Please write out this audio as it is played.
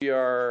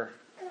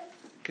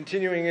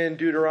Continuing in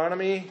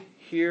Deuteronomy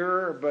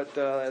here, but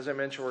as I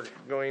mentioned, we're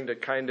going to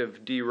kind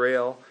of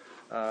derail.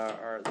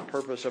 The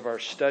purpose of our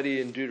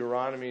study in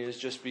Deuteronomy is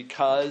just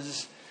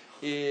because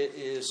it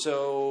is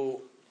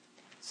so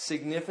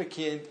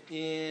significant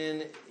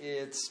in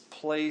its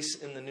place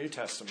in the New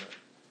Testament.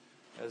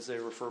 As they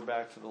refer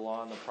back to the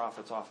law and the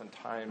prophets,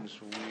 oftentimes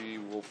we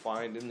will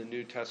find in the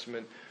New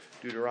Testament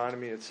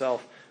Deuteronomy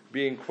itself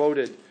being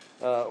quoted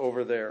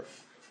over there.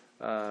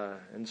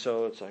 And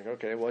so it's like,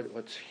 okay,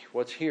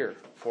 what's here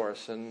for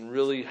us? And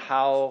really,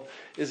 how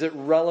is it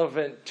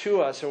relevant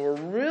to us? And we're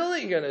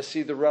really going to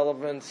see the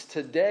relevance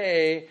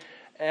today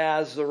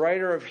as the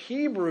writer of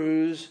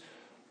Hebrews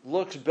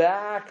looks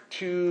back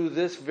to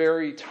this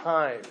very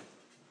time,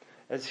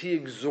 as he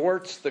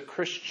exhorts the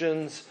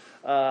Christians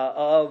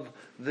of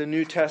the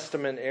New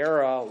Testament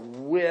era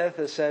with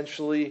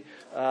essentially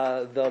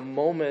the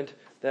moment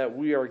that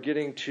we are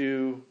getting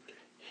to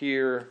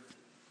here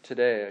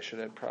today. I should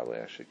have probably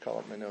actually call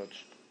up my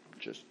notes.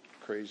 Just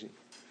crazy.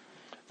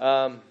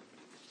 Last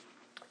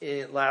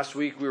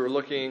week we were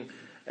looking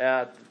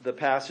at the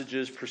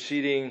passages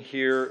preceding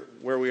here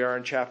where we are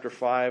in chapter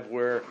 5,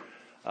 where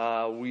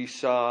we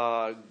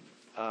saw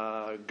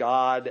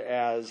God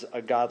as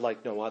a God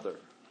like no other.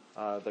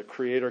 The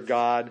Creator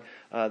God.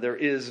 There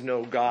is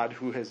no God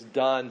who has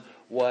done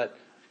what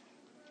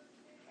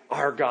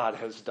our God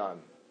has done.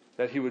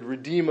 That He would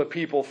redeem a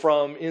people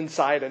from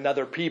inside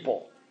another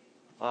people.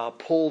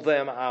 Pull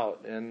them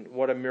out. And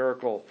what a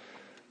miracle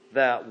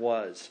that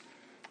was.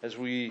 As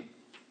we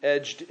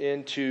edged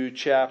into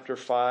chapter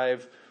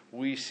 5,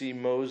 we see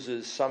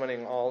Moses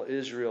summoning all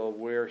Israel,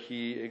 where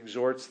he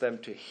exhorts them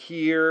to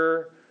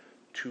hear,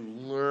 to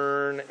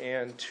learn,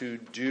 and to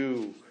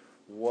do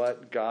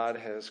what God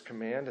has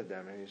commanded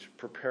them. And he's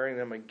preparing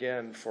them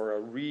again for a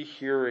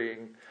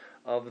rehearing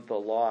of the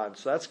law. And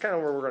so that's kind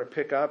of where we're going to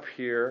pick up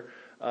here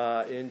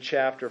in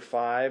chapter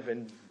 5.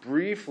 And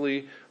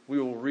briefly, we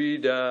will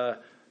read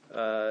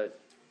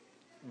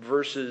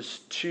verses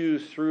 2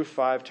 through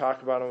 5,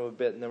 talk about them a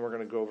bit, and then we're going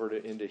to go over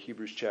into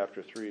Hebrews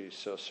chapter 3.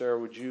 So, Sarah,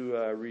 would you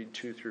read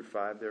 2 through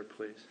 5 there,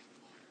 please?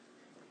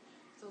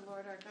 The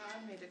Lord our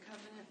God made a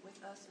covenant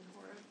with us in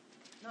Horeb.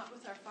 Not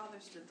with our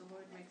fathers did the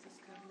Lord make this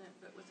covenant,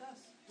 but with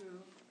us, who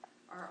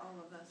are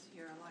all of us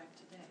here alive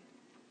today.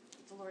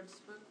 The Lord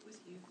spoke with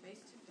you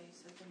face to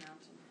face at the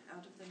mountain,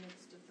 out of the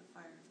midst of the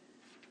fire,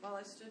 while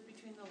I stood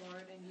between the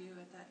Lord and you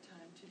at that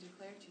time to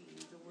declare to you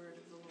the word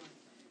of the Lord.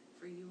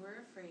 For you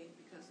were afraid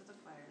because of the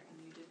fire, and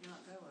you did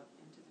not go up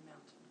into the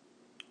mountain.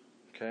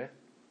 Okay.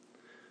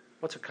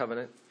 What's a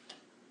covenant?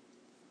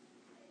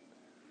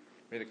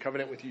 I made a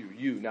covenant with you.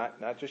 You,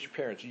 not just your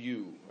parents.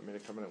 You. I made a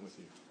covenant with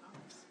you.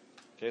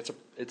 Okay,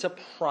 it's a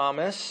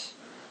promise.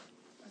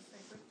 A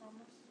sacred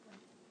promise.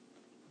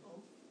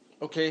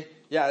 Okay,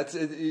 yeah,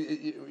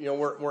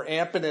 we're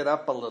amping it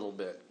up a little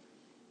bit.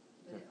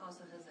 But it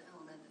also has an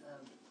element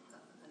of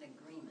an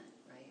agreement,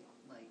 right?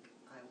 Like,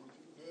 I will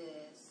do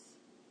this.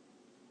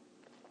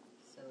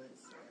 So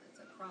it's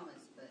a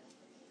promise, but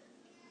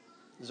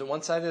Is it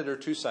one-sided or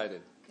two-sided?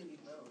 it could be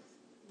both.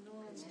 No,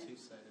 It's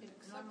two-sided.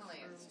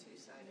 Normally it's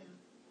two-sided.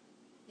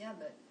 Yeah,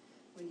 but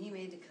when he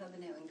made the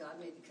covenant, when God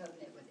made the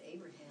covenant with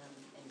Abraham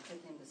and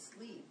put him to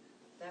sleep,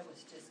 that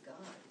was just God.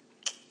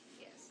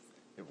 Yes.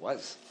 It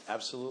was,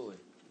 absolutely.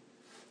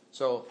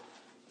 So,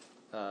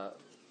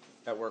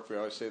 at work we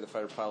always say the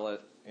fighter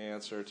pilot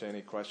answer to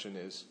any question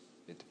is,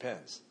 it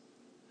depends.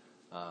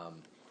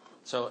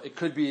 So it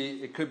could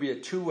be a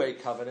two-way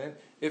covenant.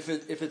 If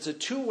it's a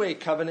two-way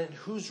covenant,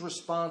 who's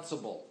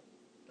responsible?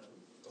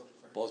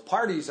 Both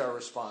parties are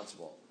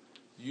responsible.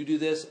 You do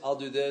this, I'll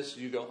do this.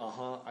 You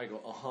go, I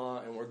go,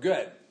 and we're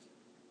good.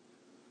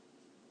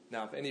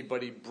 Now, if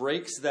anybody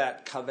breaks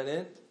that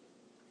covenant,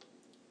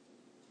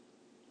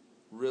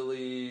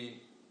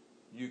 really,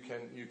 you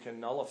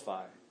can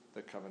nullify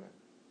the covenant.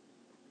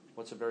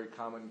 What's a very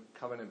common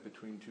covenant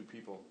between two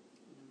people?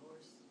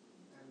 Divorce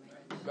or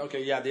marriage.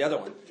 Okay, yeah, the other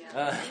one.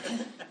 Yeah.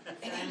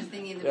 I was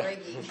thinking the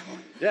breaking.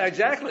 Yeah,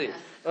 exactly.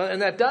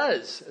 And that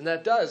does.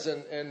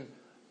 And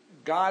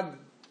God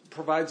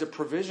provides a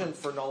provision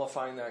for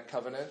nullifying that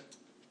covenant.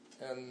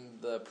 And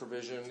the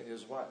provision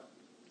is what?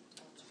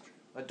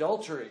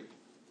 Adultery.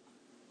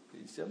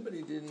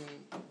 Somebody didn't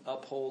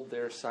uphold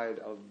their side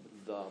of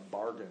the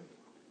bargain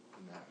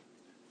in that.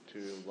 To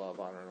love,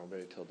 honor, and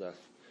obey till death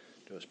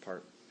do us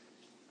part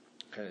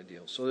kind of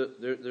deal. So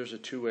there's a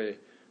two-way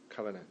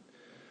covenant.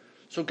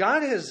 So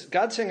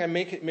God's saying, I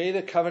made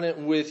a covenant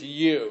with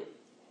you.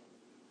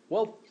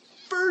 Well,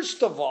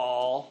 first of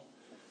all,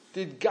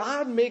 did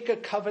God make a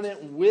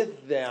covenant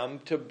with them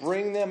to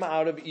bring them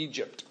out of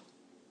Egypt?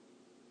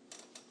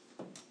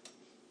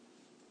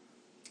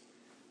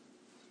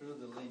 Through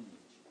the lineage.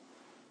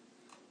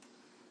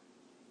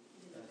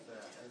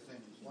 As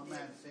in one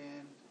man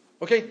sinned,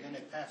 Okay. and then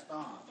it passed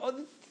on.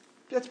 Oh,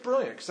 that's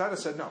brilliant, because I'd have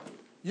said no.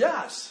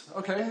 Yes.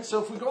 Okay.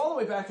 So if we go all the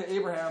way back to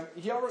Abraham,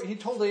 he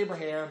told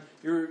Abraham,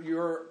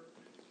 your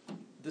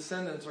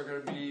descendants are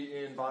going to be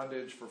in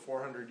bondage for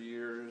 400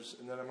 years,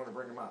 and then I'm going to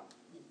bring them out.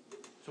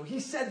 So he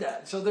said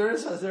that. So there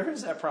is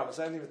that promise.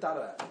 I hadn't even thought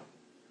of that.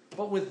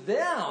 But with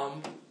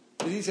them,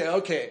 did he say,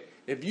 okay,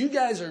 if you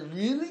guys are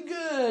really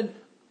good,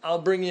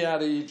 I'll bring you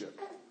out of Egypt?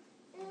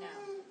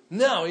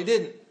 No, he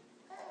didn't.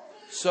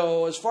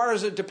 So as far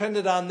as it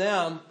depended on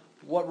them,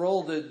 what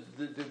role did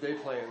they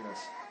play in this?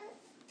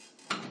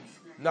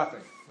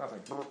 Nothing.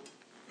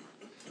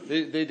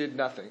 They did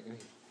nothing.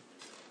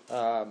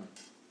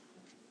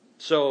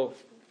 So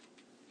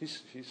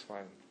he's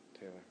fine,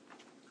 Taylor.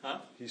 Huh?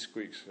 He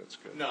squeaks. That's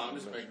good. No, I'm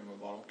just making him a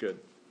bottle. Good.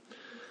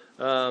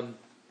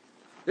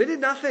 They did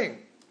nothing.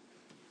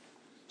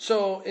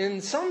 So in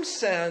some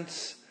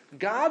sense,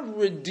 God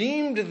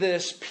redeemed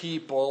this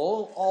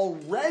people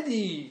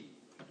already.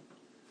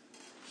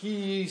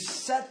 He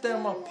set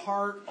them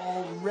apart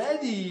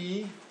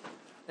already,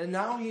 and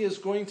now he is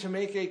going to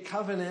make a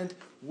covenant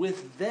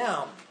with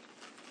them.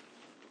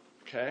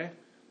 Okay?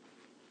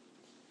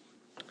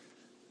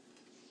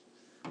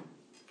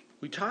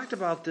 We talked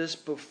about this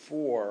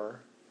before.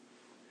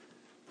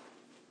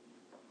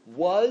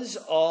 Was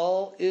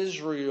all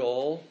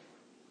Israel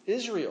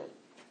Israel?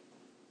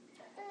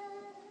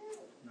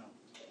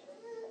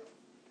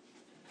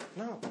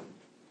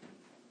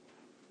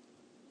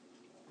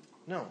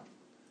 No.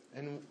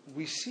 And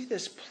we see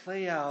this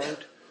play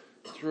out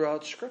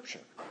throughout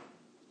Scripture.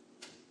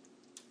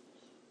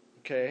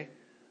 Okay?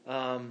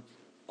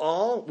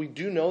 We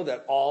do know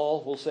that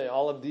we'll say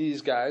all of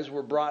these guys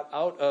were brought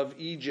out of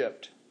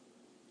Egypt.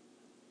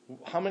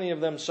 How many of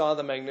them saw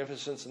the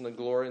magnificence and the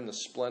glory and the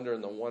splendor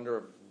and the wonder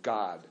of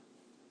God?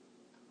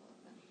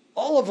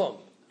 All of them.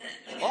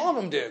 All of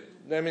them did.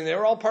 I mean, they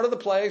were all part of the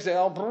plagues. They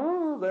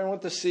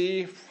went to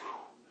sea,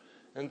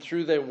 and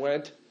through they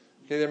went.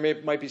 Okay,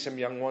 there might be some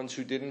young ones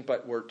who didn't,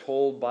 but were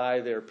told by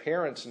their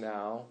parents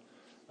now,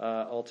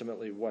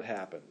 ultimately, what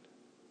happened.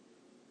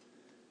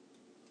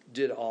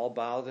 Did all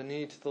bow the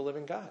knee to the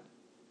living God?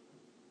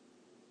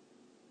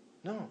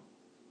 No,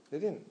 they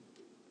didn't.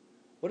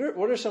 What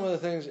are some of the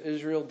things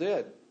Israel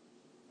did?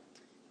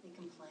 They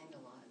complained a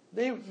lot.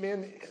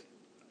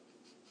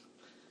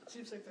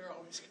 Seems like they're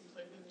always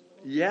complaining.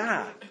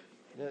 Yeah.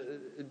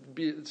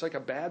 It's like a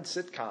bad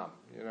sitcom,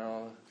 you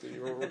know.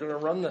 We're going to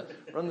run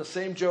the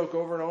same joke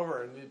over and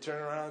over, and you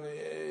turn around,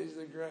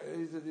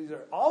 and these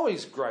are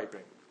always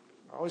griping,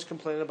 always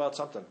complaining about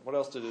something. What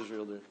else did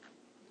Israel do?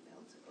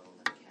 Built a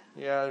golden calf.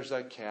 Yeah, there's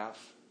that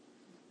calf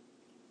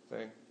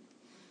thing.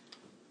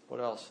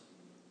 What else?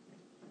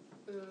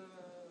 There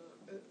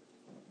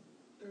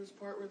was a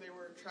part where they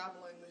were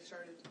traveling. They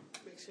started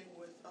mixing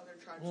with other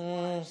tribes'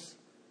 wives.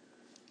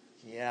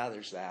 Yeah,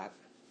 there's that.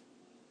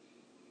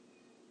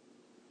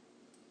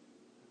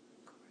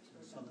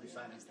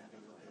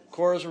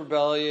 Korah's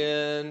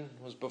rebellion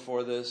was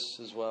before this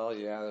as well.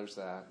 Yeah, there's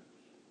that.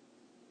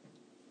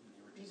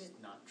 They were just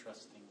not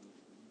trusting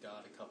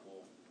God a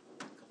couple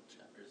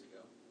chapters ago.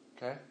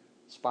 Okay.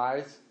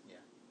 Spies?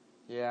 Yeah.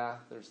 Yeah,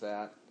 there's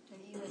that.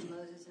 And even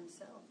Moses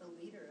himself, the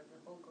leader of the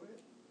whole group,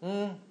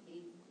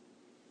 he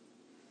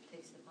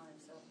takes it upon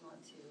himself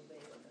not to obey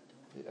what God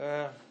told him.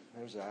 Yeah,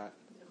 there's that.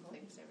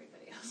 Blames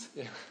everybody else.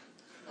 Yeah.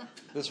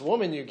 This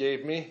woman you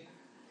gave me.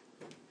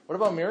 What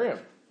about Miriam?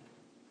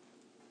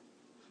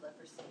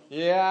 Leprosy.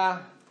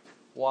 Yeah.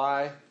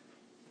 Why?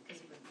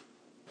 Because of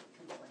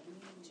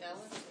complaining.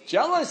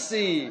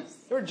 Jealousy.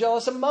 They were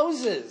jealous of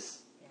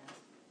Moses. Yeah.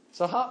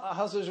 So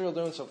how's Israel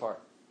doing so far?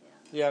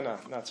 Yeah. Yeah, no,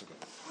 not so good.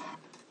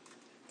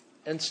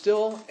 And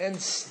still,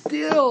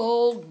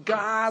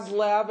 God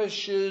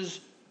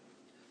lavishes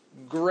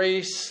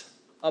grace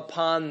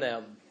upon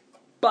them.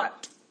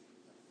 But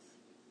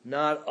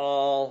not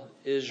all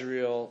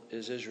Israel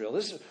is Israel.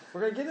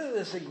 We're going to get into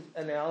this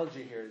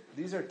analogy here.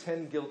 These are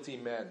 10 guilty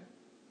men.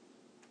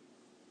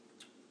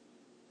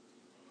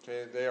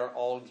 Okay, they are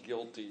all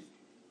guilty.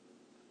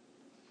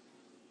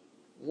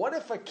 What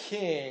if a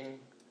king,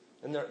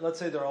 and let's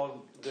say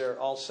they're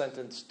all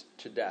sentenced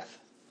to death.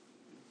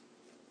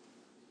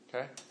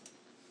 Okay?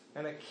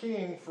 And a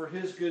king, for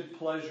his good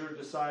pleasure,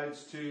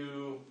 decides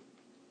to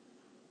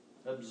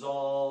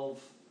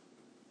absolve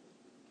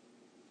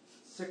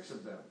 6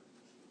 of them.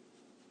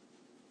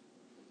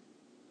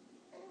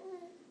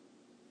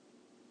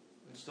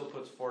 And still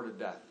puts 4 to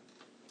death.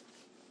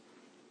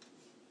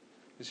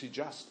 Is he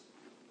just?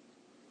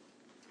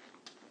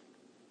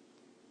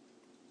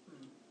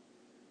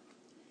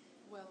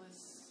 Well, is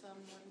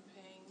someone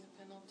paying the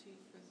penalty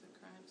for the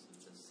crimes of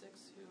the 6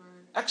 who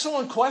are...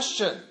 Excellent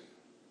question.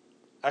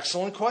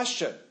 Excellent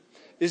question.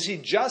 Is he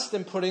just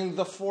in putting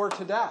the 4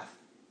 to death?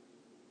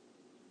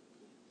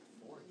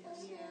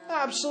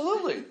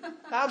 Absolutely.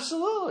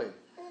 Absolutely.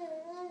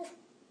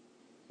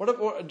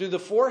 Do the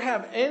 4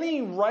 have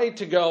any right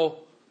to go,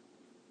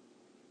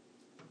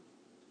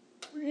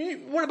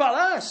 what about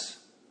us?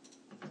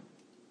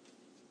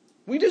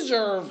 We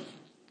deserve...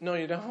 No,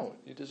 you don't.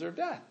 You deserve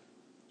death.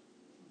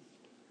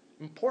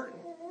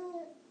 Important.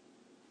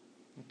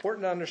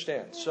 Important to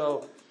understand.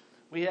 So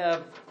we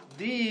have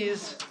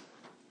these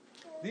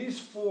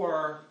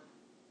 4,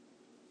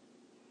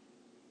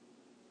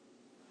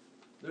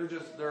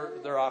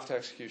 they're off to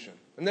execution.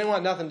 And they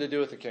want nothing to do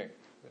with the king.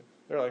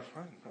 They're like,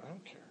 I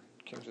don't care.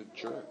 The king's a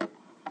jerk.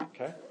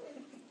 Okay?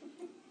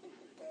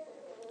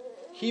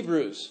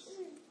 Hebrews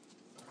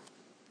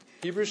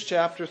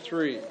chapter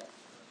 3.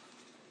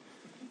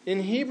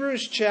 In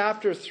Hebrews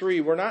chapter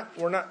 3, we're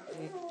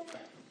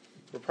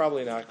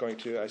probably not going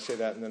to. I say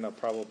that and then I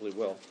probably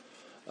will.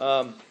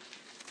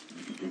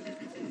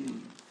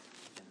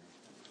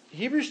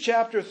 Hebrews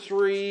chapter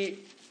 3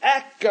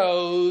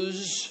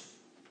 echoes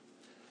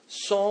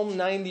Psalm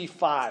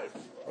 95.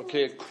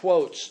 Okay, it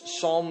quotes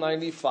Psalm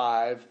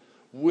 95,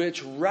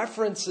 which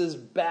references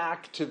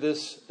back to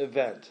this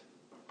event.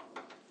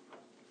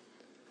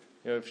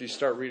 You know, if you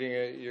start reading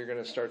it, you're going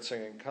to start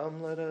singing,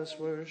 "Come, let us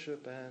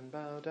worship and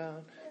bow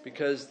down,"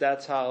 because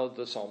that's how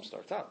the psalm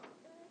starts out.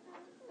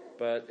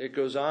 But it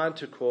goes on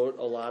to quote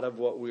a lot of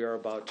what we are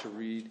about to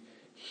read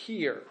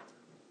here.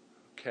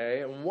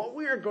 Okay, and what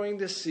we are going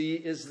to see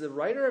is the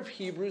writer of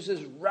Hebrews is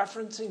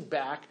referencing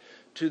back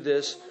to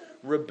this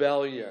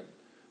rebellion.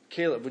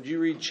 Caleb, would you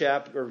read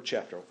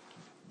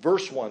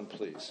verse 1,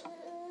 please?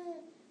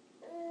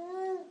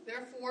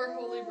 Therefore,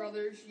 holy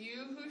brothers,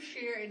 you who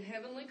share in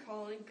heavenly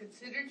calling,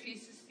 consider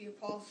Jesus the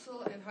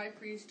apostle and high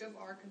priest of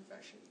our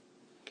confession.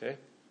 Okay,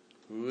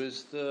 who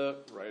is the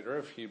writer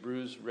of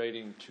Hebrews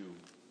writing to?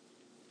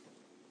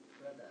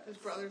 His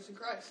brothers in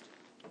Christ.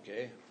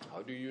 Okay,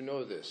 how do you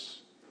know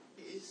this?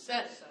 He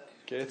said so.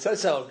 Okay, it says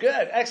so.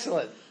 Good,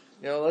 excellent.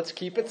 You know, let's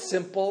keep it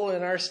simple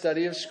in our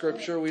study of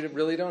Scripture. We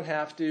really don't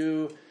have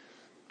to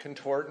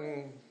contort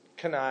and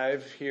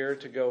connive here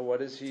to go,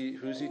 who's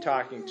he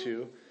talking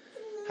to?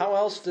 How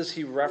else does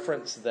he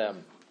reference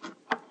them?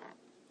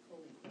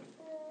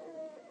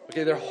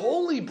 Okay, they're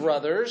holy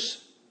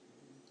brothers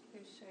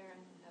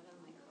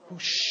who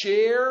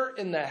share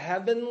in the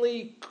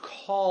heavenly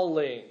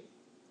calling.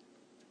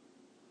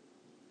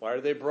 Why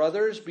are they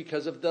brothers?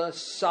 Because of the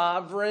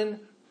sovereign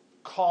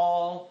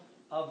call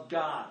of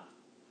God.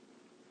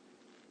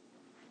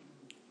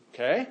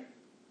 Okay?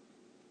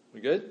 We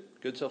good?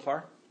 Good so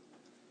far?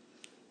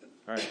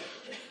 All right.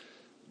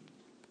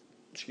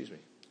 Excuse me.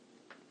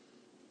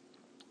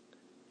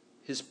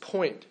 His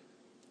point,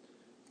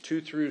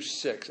 2 through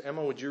 6.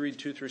 Emma, would you read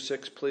 2 through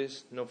 6,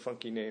 please? No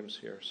funky names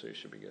here, so you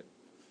should be good.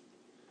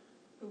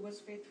 Who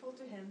was faithful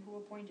to him who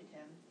appointed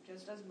him,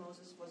 just as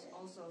Moses was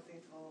also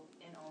faithful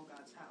in all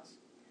God's house.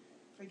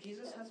 For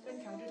Jesus has been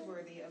counted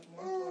worthy of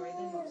more glory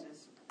than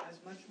Moses, as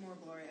much more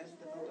glory as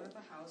the builder of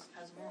a house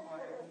has more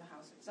honor than the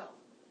house itself.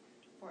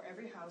 For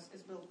every house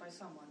is built by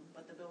someone,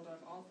 but the builder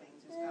of all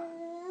things is God.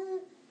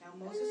 Now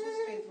Moses was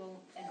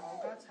faithful in all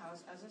God's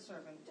house as a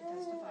servant to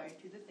testify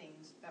to the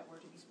things that were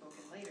to be spoken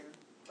later,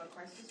 but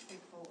Christ is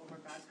faithful over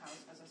God's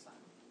house as a son.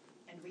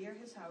 And we are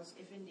his house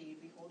if indeed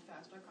we hold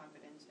fast our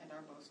confidence and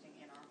our boasting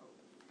in our hope.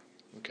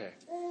 Okay.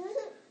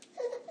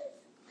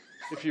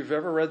 If you've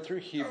ever read through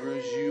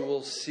Hebrews, you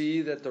will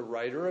see that the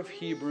writer of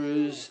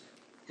Hebrews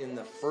in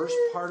the first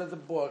part of the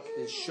book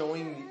is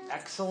showing the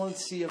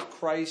excellency of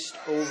Christ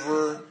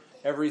over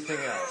everything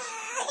else.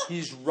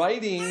 He's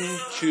writing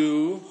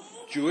to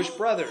Jewish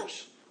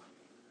brothers.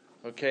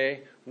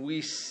 Okay?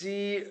 We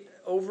see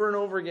over and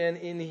over again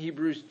in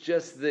Hebrews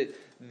just the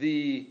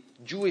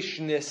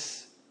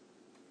Jewishness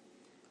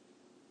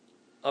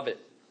of it.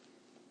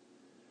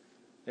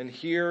 And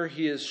here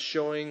he is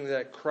showing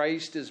that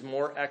Christ is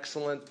more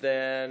excellent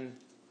than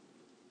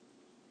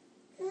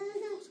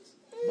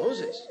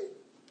Moses.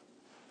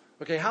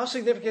 Okay, how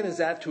significant is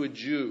that to a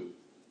Jew?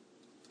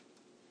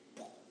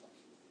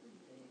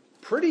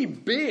 Pretty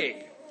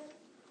big.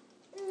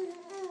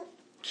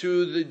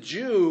 To the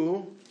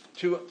Jew,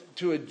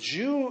 to a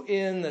Jew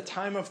in the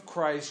time of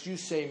Christ, you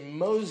say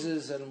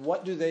Moses, and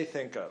what do they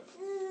think of?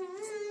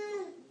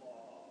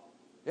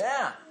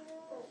 Yeah.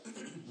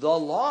 The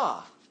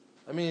law.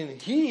 I mean,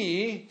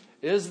 he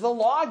is the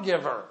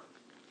lawgiver.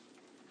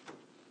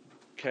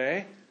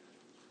 Okay?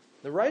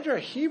 The writer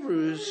of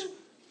Hebrews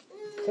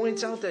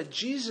points out that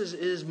Jesus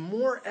is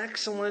more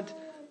excellent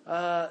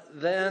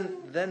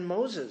than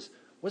Moses.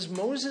 Was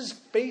Moses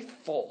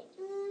faithful?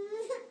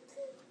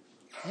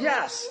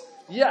 Yes.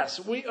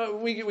 We go,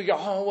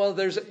 oh, well,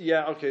 the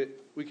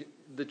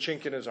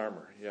chink in his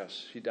armor.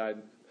 Yes, he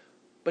died.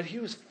 But he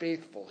was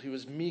faithful. He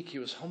was meek. He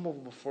was humble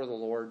before the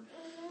Lord.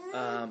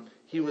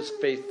 He was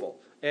faithful.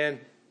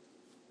 And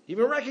he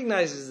even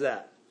recognizes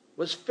that.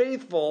 Was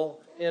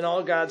faithful in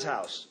all God's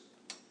house.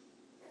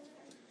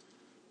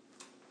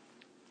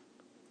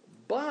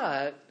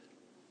 But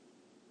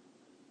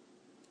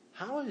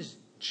how is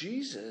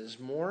Jesus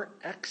more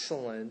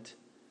excellent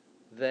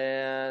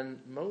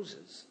than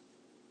Moses?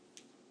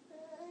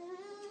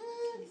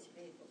 He's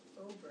faithful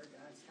over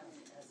God's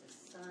house as a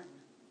son.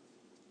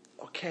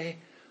 Okay,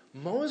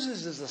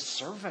 Moses is a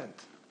servant.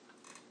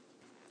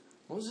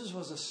 Moses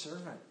was a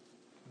servant.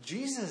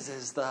 Jesus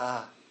is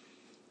the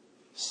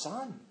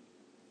son.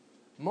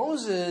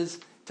 Moses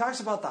talks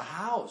about the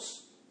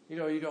house.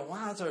 You go,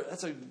 wow,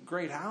 that's a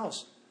great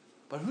house.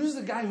 But who's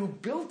the guy who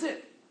built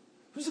it?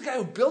 Who's the guy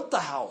who built the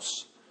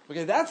house?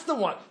 Okay, that's the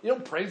one. You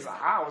don't praise the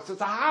house.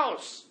 It's a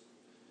house.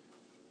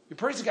 You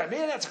praise the guy.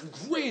 Man, that's a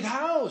great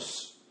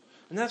house.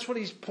 And that's what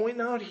he's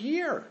pointing out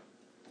here.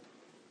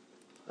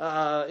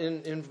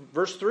 In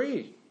verse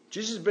 3.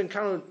 Jesus has been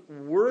counted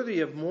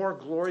worthy of more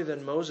glory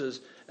than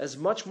Moses, as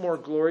much more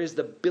glory as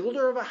the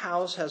builder of a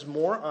house has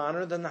more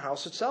honor than the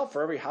house itself.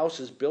 For every house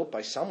is built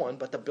by someone,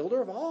 but the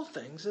builder of all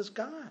things is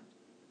God.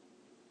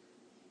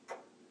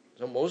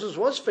 So Moses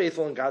was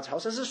faithful in God's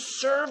house as a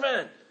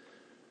servant.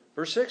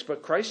 Verse 6,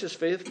 but Christ is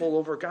faithful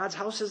over God's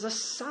house as a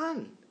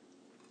son.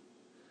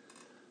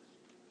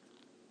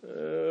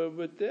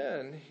 But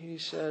then he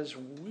says,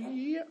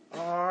 we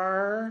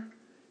are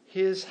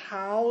his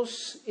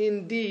house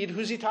indeed.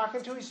 Who's he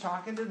talking to? He's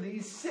talking to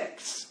these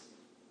 6.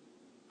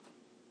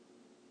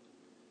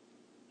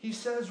 He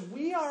says,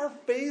 we are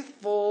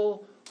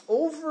faithful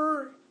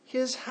over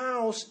his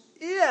house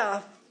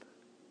if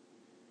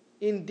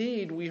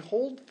indeed we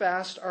hold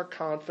fast our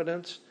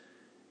confidence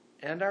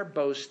and our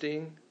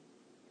boasting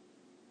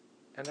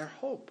and our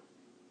hope.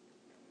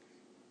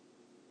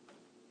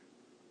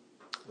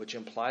 Which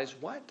implies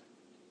what?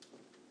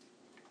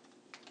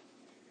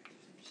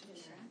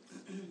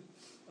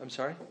 I'm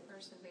sorry?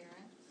 Perseverance.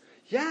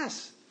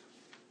 Yes.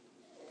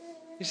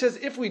 He says,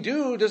 if we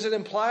do, does it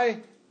imply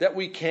that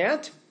we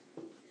can't?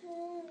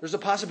 There's a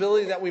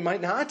possibility that we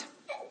might not?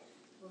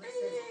 Well, it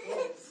says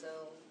if, so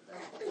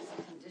that's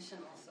a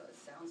conditional, so it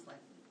sounds like...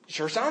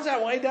 Sure sounds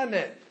that way, doesn't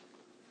it?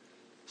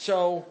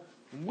 So,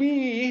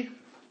 we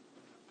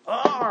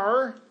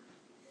are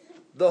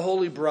the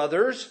holy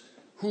brothers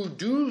who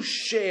do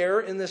share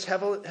in this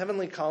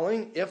heavenly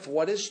calling if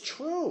what is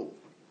true.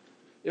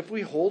 If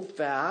we hold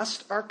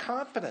fast our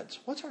confidence.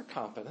 What's our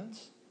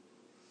confidence?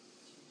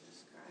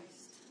 Jesus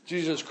Christ.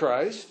 Jesus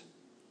Christ.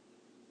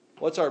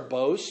 What's our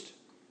boast?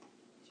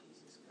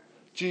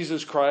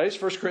 Jesus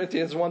Christ. 1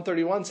 Corinthians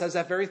 1:31 says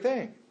that very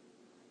thing.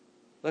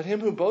 Let him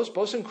who boasts,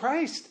 boast in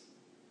Christ.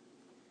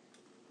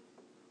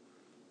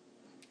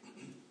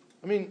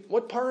 I mean,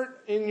 what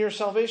part in your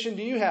salvation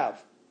do you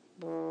have?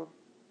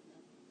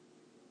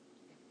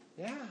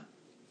 Yeah.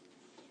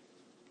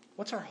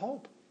 What's our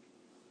hope?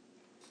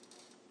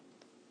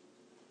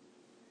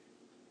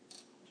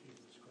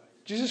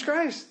 Jesus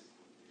Christ.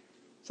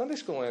 Sunday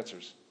school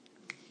answers.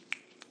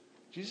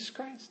 Jesus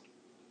Christ.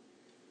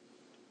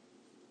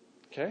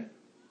 Okay?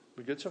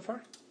 We good so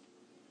far?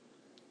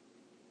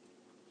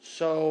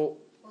 So...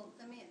 Well,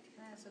 may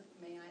I ask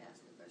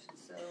a question?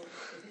 So,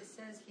 if it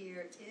says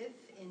here, if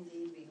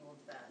indeed we hold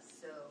fast,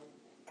 so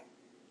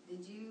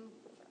did you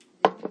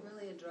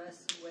really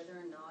address whether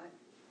or not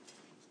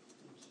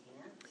we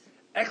can't?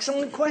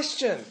 Excellent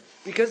question,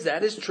 because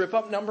that is trip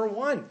up number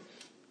 1.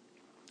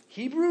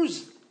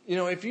 Hebrews,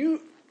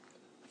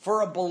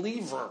 for a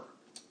believer,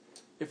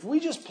 if we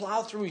just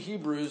plow through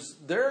Hebrews,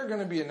 there are going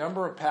to be a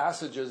number of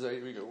passages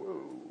that we go,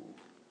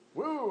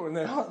 whoa, and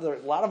then a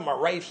lot of them are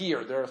right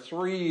here. There are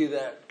 3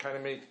 that kind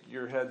of make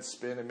your head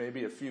spin, and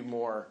maybe a few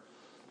more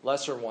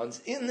lesser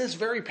ones in this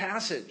very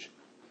passage,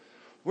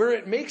 where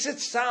it makes it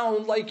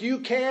sound like you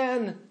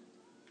can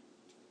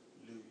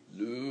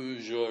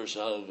lose your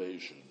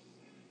salvation.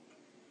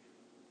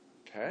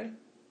 Okay?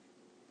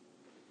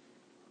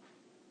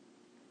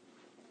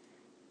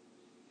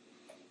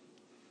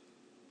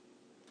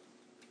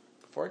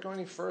 Before I go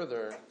any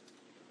further,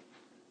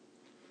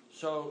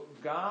 so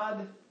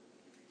God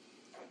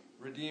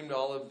redeemed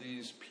all of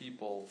these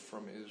people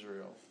from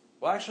Israel.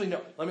 Well, actually,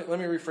 no. Let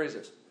me rephrase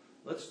this.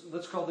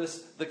 Let's call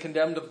this the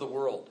condemned of the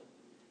world.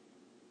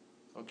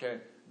 Okay,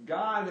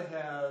 God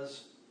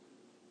has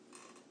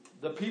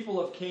the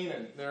people of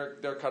Canaan.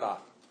 They're cut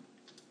off.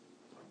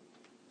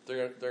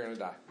 They're going to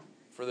die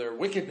for their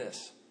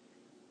wickedness.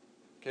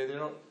 Okay, they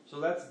don't. So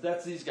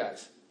that's these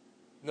guys.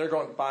 And they're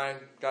going fine.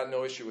 Got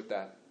no issue with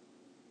that.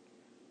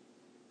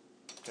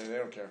 Okay, they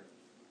don't care.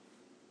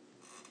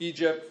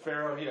 Egypt,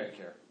 Pharaoh, he doesn't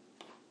care.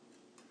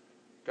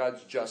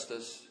 God's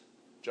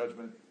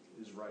judgment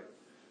is right.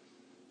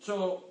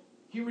 So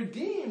he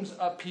redeems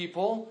a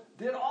people.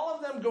 Did all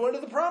of them go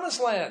into the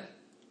promised land?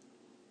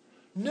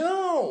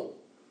 No.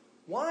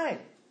 Why?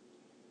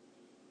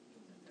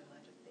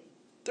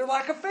 Their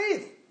lack of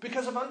faith.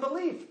 Because of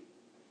unbelief.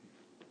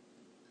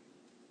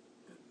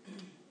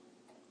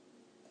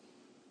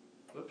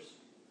 Whoops.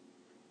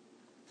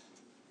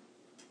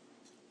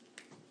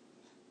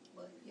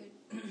 Well,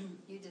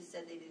 you just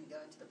said they didn't go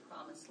into the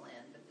promised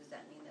land, but does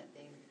that mean that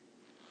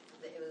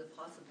it was a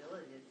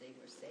possibility that they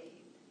were saved?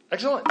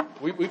 Excellent.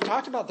 We've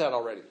talked about that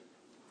already.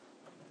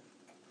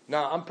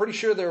 Now, I'm pretty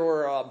sure there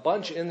were a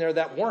bunch in there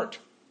that weren't.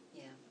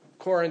 Yeah.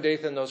 Korah and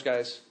Dathan, those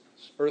guys,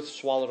 earth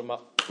swallowed them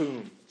up.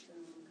 Boom.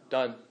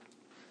 Done.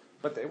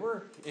 But they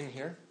were in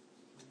here.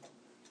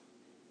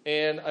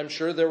 And I'm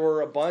sure there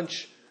were a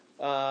bunch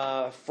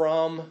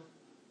from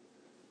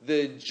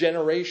the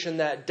generation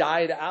that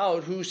died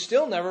out who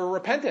still never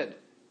repented.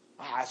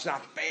 It's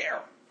not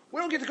fair. We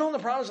don't get to go in the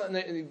promised land.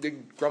 And the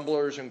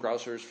grumblers and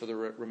grousers for the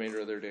remainder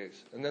of their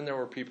days. And then there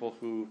were people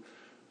who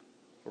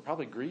were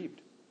probably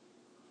grieved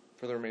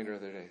for the remainder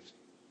of their days.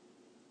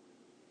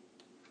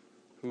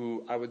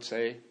 Who I would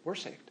say were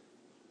saved.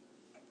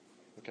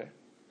 Okay?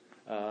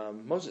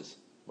 Moses.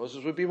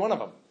 Moses would be one of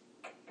them.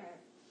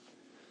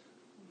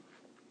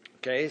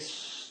 Okay?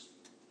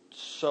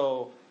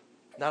 So,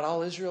 not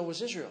all Israel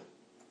was Israel.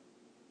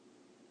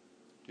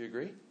 Do you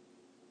agree?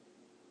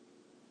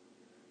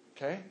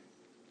 Okay?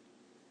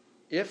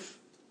 If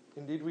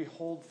indeed we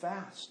hold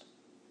fast.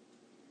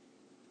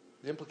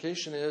 The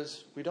implication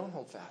is we don't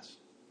hold fast.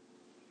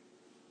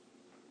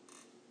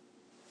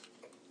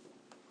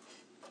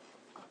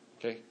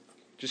 Okay?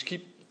 Just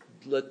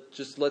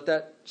let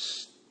that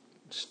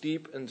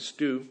steep and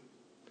stew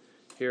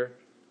here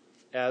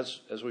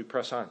as we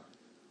press on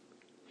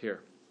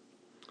here.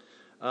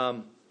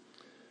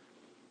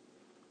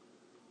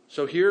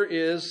 So here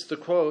is the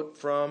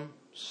quote from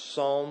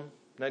Psalm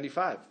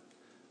 95,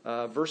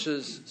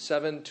 verses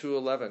 7 to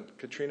 11.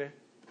 Katrina,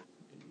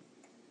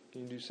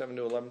 can you do 7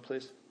 to 11,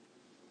 please?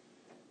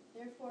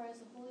 Therefore,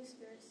 as the Holy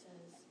Spirit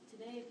says,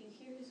 today if you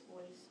hear his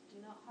voice, do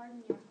not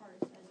harden your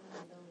hearts as in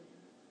rebellion,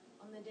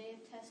 on the day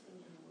of testing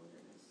in the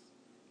wilderness,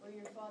 where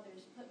your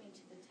fathers put me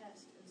to the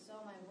test and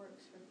saw my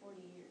works for 40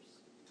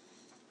 years.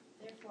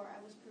 Therefore I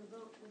was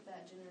provoked with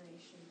that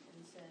generation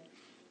and said,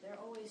 they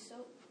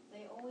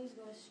always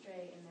go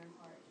astray in their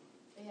heart.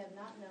 They have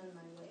not known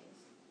my ways.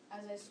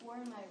 As I swore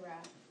in my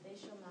wrath, they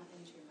shall not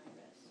enter my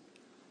rest.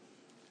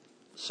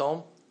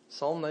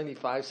 Psalm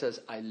 95 says,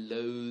 I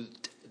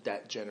loathed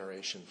that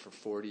generation for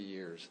 40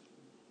 years.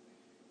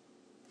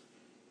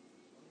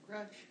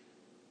 Grudge.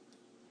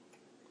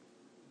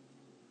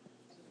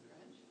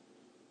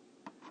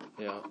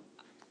 Yeah.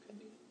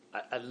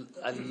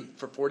 I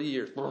for 40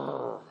 years,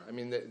 I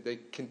mean, they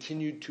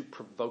continued to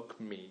provoke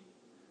me.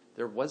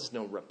 There was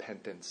no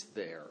repentance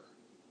there.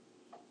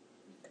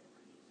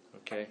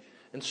 Okay?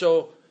 And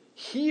so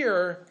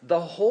here, the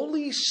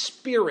Holy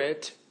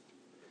Spirit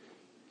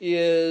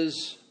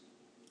is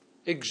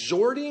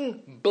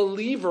exhorting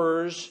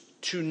believers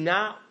to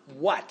not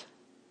what?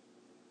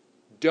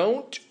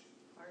 Don't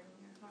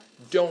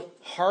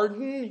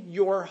harden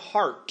your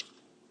heart.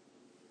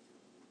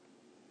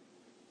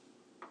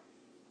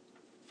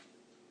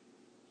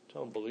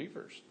 Tell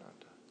believers not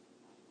to.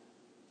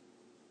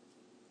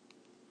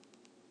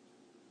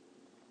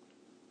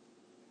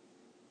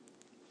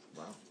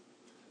 Wow.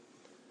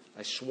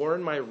 I swore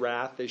in my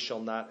wrath, they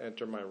shall not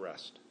enter my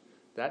rest.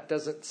 That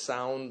doesn't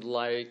sound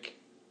like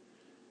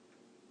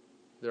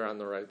they're on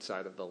the right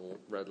side of the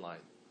red line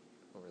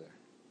over there.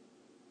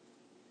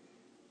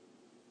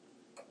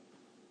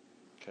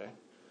 Okay.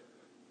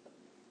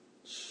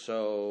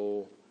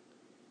 So,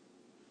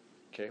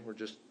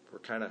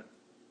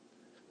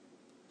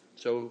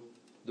 So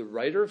the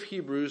writer of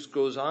Hebrews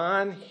goes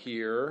on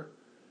here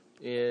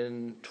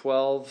in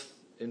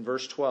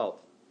verse 12.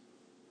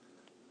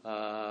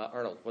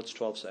 Arnold, what's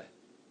 12 say?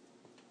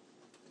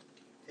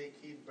 Take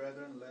heed,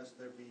 brethren, lest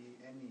there be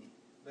in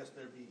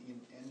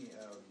any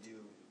of you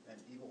an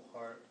evil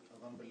heart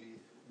of unbelief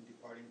in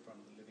departing from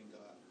the living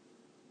God.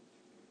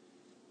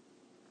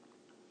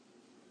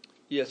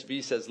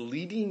 ESV says,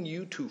 leading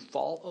you to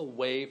fall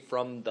away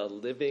from the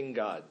living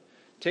God.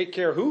 Take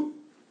care who?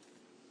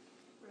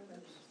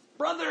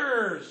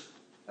 Brothers!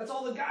 That's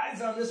all the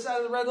guys on this side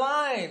of the red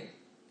line.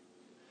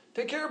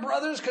 Take care,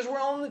 brothers, because we're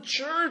all in the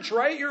church,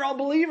 right? You're all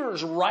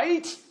believers,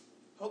 right?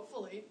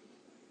 Hopefully.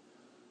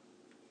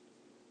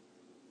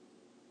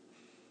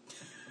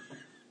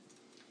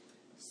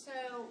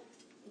 So,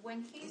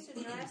 when he's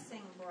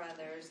addressing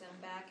brothers,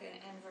 and back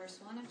in verse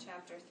 1 of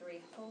chapter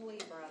 3, holy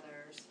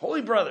brothers.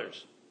 Holy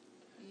brothers,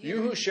 you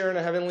who share in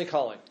a heavenly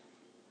calling.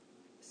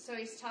 So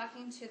he's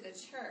talking to the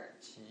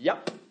church.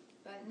 Yep.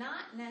 But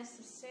not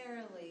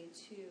necessarily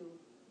to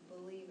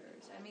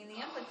believers. I mean,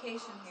 the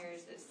implication here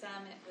is that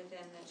some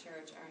within the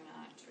church are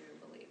not true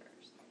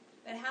believers.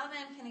 But how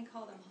then can he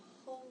call them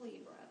holy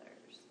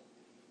brothers?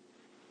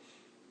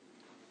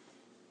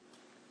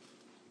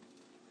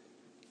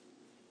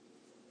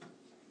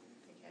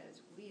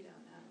 Because we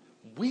don't know.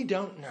 We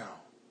don't know.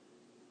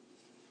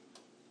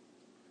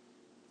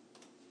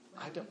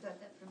 I don't. You got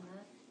that from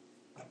that?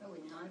 Oh, we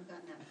not have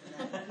gotten that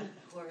from that.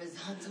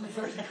 Horizontal,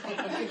 vertical.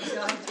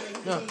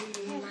 No.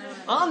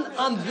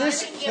 On this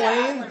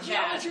plane,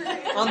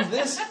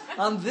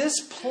 on this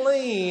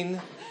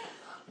plane,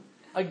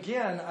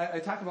 again, I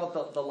talk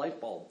about the light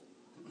bulb.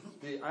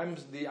 I'm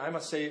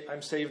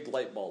saved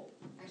light bulb.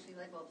 Actually,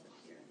 light bulb's up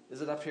here.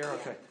 Is it up here?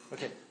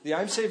 Okay. The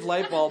I'm saved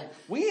light bulb.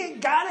 We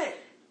ain't got it.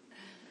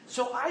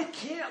 So I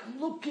can't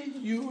look at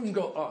you and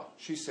go, oh,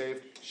 she's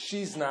saved.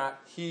 She's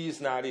not.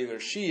 He's not either.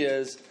 She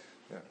is.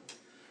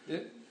 Yeah.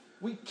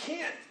 We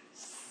can't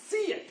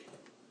see it.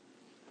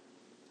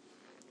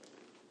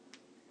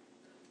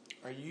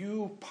 Are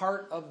you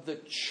part of the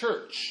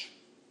church?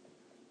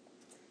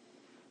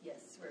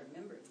 Yes, we're a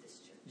member of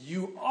this church.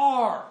 You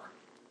are.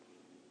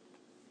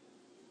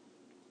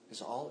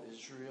 Is all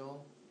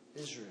Israel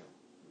Israel?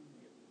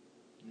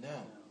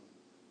 No.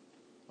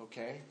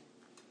 Okay?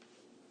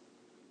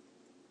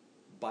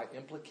 By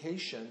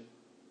implication,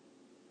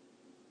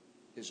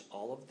 is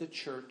all of the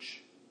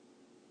church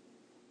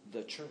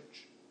the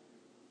church?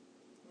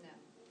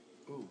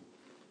 No. Ooh.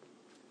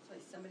 So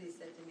somebody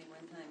said to me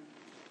one time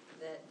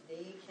that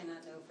they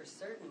cannot know for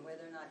certain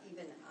whether or not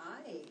even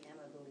I am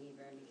a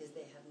believer because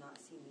they have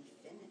not seen me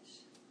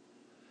finish.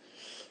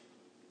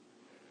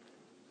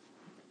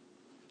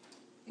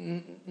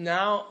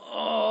 now,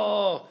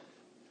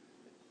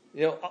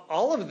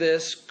 all of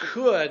this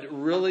could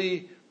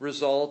really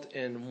result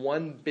in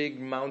one big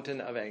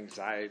mountain of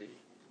anxiety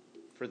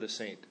for the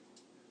saint.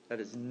 That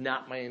is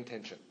not my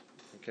intention.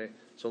 Okay,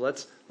 so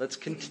let's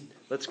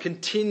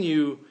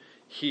continue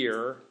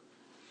here.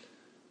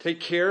 Take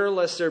care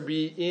lest there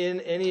be in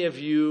any of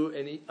you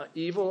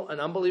an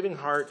unbelieving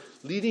heart,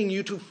 leading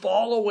you to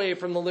fall away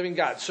from the living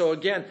God. So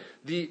again,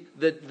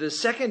 the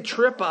second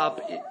trip up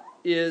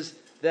is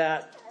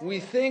that we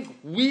think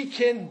we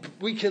can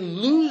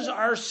lose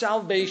our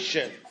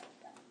salvation.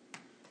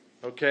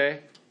 Okay?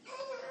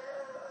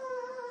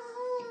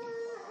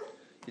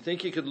 You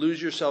think you could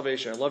lose your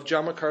salvation. I love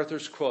John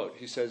MacArthur's quote.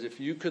 He says, if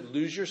you could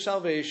lose your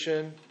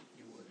salvation,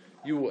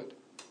 you would.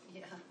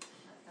 Yeah,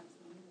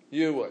 absolutely.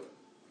 You would.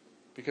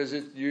 Because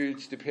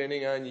it's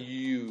depending on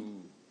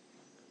you.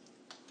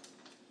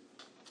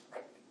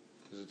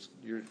 Because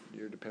you're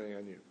depending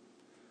on you.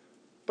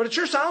 But it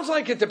sure sounds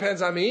like it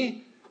depends on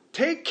me.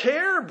 Take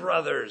care,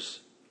 brothers,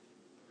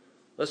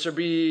 lest there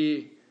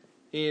be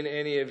in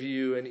any of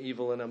you an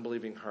evil and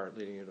unbelieving heart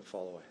leading you to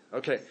fall away.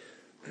 Okay.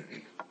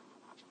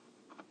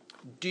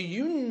 Do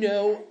you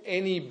know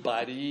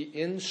anybody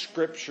in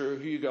Scripture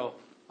who you go,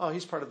 oh,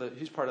 he's part of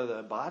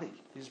the body.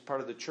 He's part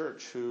of the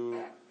church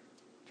who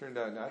turned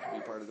out not to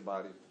be part of the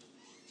body?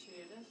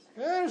 Judas.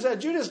 There's that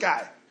Judas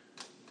guy.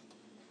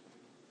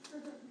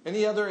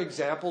 Any other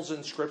examples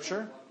in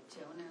Scripture?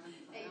 Jonah.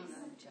 I don't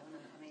know.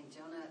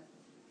 Jonah,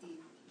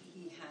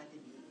 he had to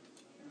be.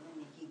 And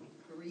then he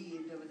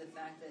grieved over the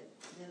fact that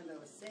Nineveh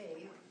was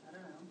saved. I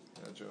don't know.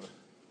 Yeah, Jonah.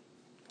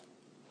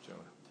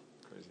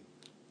 Crazy.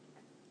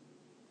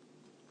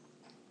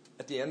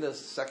 At the end of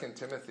 2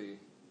 Timothy,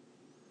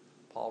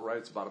 Paul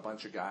writes about a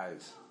bunch of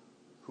guys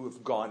who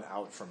have gone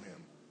out from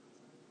him.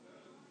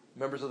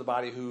 Members of the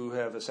body who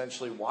have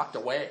essentially walked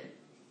away.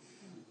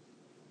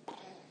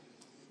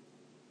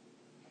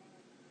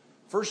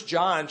 1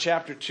 John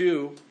chapter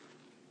 2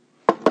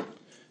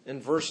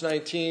 and verse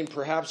 19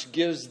 perhaps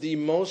gives the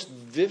most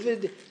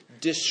vivid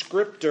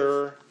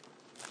descriptor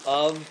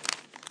of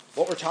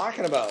what we're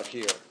talking about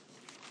here.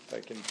 If I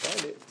can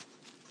find it.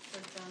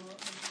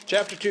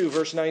 Chapter 2,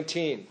 verse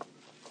 19.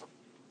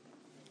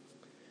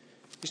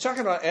 He's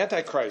talking about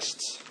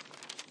antichrists.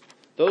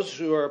 Those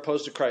who are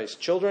opposed to Christ.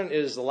 Children, it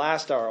is the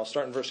last hour. I'll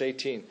start in verse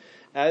 18.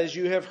 As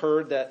you have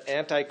heard that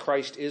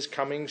Antichrist is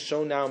coming,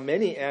 so now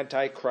many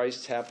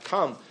antichrists have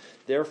come.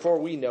 Therefore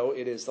we know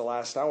it is the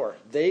last hour.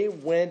 They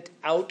went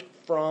out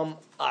from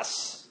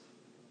us.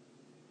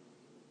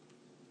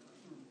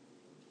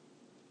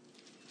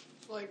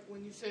 It's like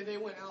when you say they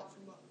went out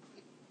from us.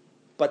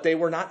 But they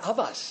were not of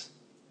us.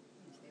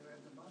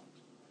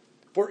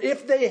 For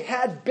if they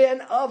had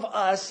been of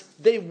us,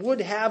 they would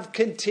have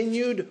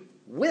continued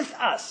with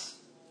us.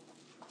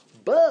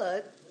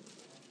 But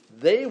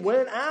they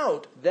went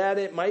out, that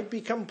it might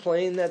become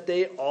plain that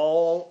they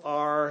all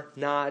are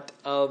not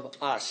of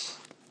us.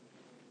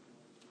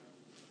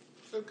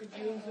 So could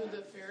you include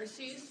the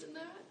Pharisees in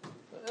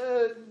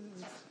that?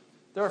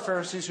 There are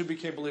Pharisees who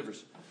became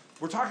believers.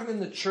 We're talking in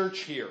the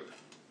church here.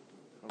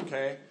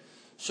 Okay?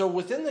 So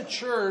within the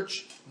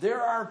church,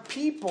 there are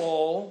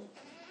people,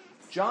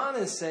 John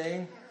is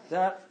saying,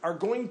 that are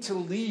going to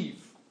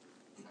leave.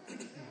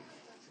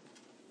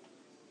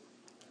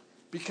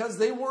 Because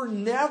they were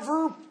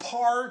never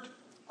part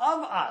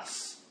of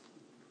us.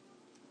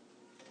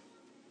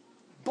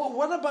 But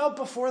what about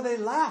before they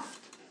left?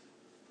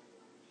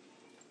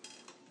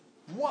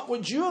 What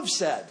would you have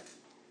said?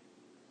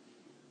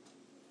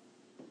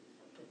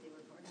 That they were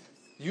part of us.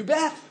 You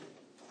bet.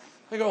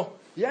 They go,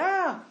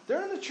 yeah,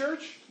 they're in the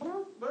church.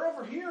 They're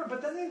over here.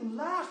 But then they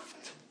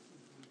left.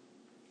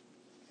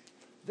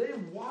 They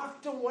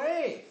walked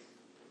away.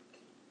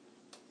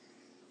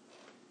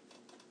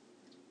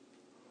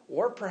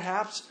 Or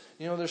perhaps,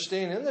 they're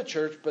staying in the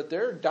church, but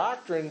their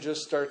doctrine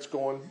just starts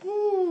going,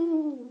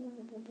 whoa,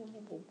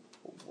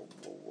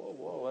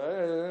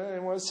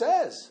 and what it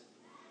says.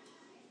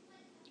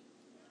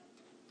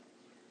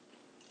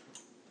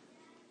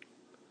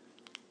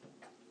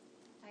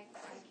 I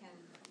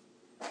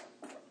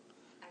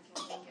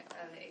can think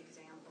of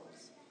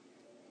examples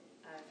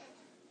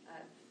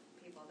of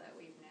people that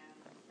we've known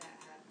that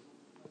have,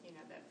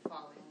 that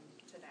fall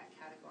into that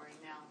category.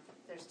 Now,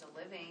 they're still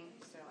living,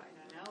 so I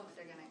don't know if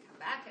they're going to come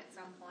back at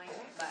some point,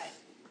 but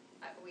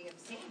we have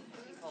seen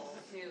people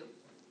who,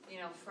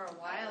 for a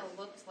while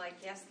looked like,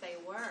 yes, they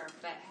were,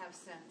 but have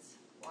since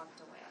walked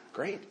away.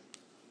 Great.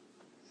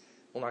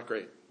 Well, not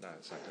great. No,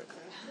 it's not great.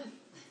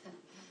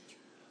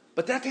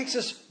 But that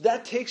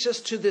takes us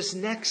to this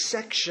next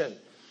section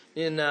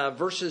in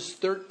verses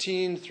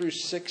 13 through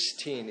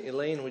 16.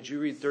 Elaine, would you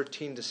read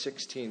 13 to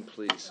 16,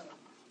 please?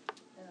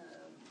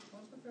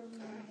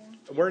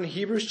 We're in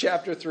Hebrews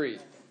chapter 3.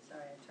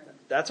 Sorry, I turned it.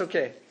 That's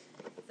okay.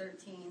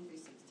 13 through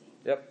 16.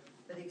 Yep.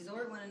 But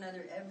exhort one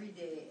another every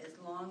day, as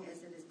long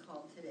as it is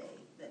called today,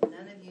 that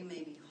none of you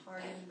may be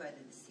hardened by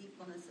the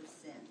deceitfulness of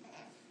sin.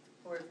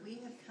 For if we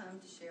have come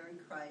to share in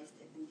Christ,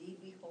 if indeed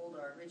we hold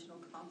our original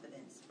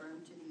confidence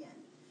firm to the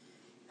end,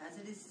 As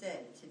it is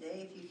said,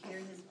 today if you hear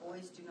his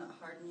voice, do not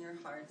harden your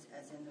hearts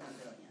as in the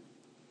rebellion.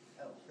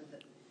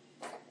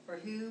 For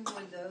who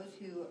were those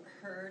who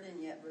heard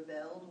and yet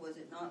rebelled? Was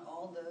it not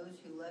all those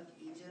who left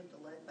Egypt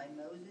led by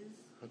Moses?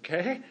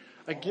 Okay?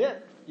 Again,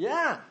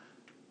 yeah.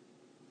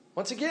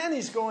 Once again,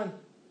 he's going,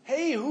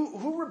 hey,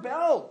 who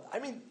rebelled? I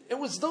mean, it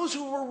was those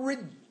who were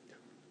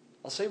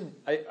I'll say,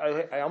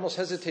 I almost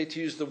hesitate to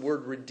use the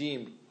word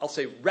redeemed. I'll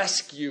say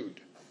rescued.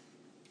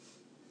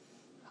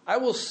 I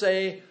will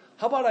say,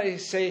 how about I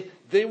say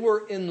they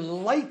were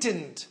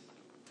enlightened.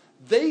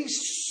 They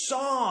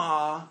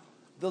saw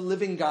the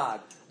living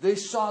God. They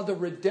saw the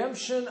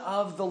redemption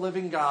of the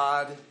living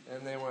God,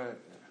 and they went,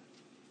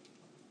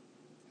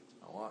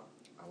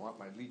 I want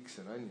my leeks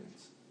and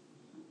onions.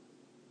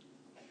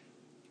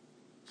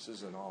 This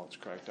isn't all it's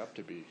cracked up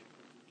to be,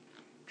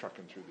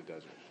 trucking through the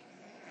desert.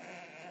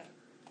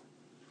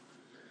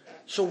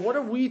 So what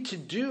are we to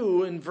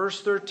do in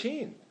verse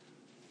 13?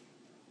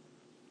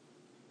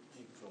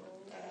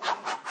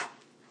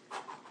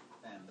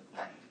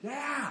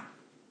 Yeah.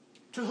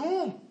 To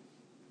whom?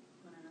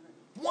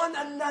 One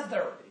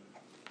another.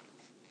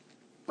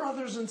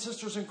 Brothers and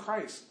sisters in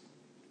Christ.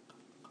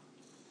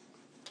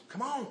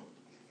 Come on.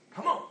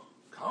 Come on.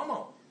 Come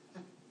on.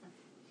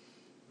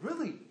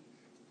 Really.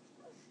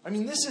 I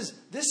mean, this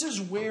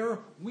is where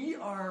we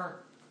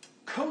are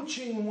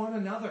coaching one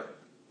another.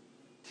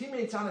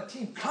 Teammates on a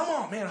team. Come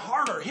on, man,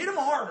 harder. Hit them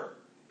harder.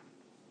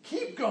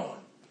 Keep going.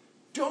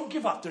 Don't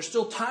give up. There's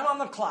still time on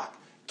the clock.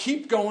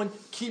 Keep going.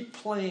 Keep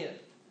playing.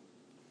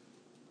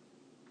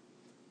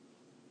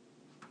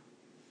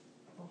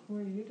 Well, who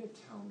are you to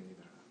tell me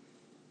that?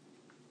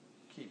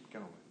 Keep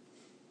going.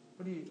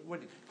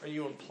 What are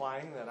you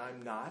implying that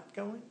I'm not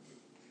going?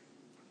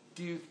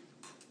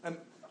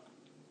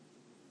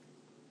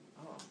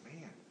 Oh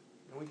man.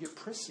 And we get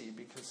prissy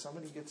because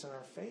somebody gets in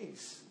our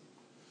face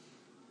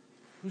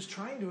who's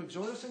trying to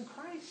exhort us in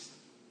Christ.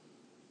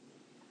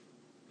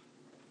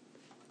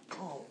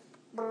 Oh,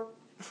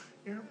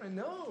 air my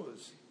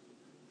nose.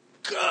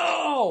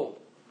 Go!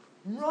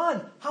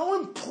 Run! How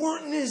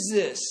important is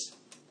this?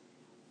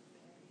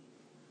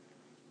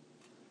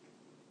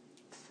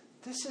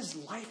 This is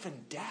life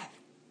and death.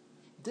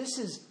 This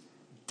is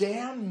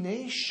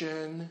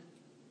damnation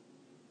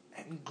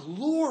and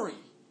glory.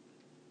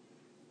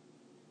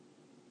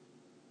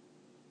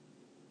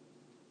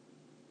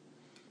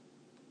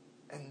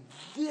 And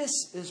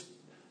this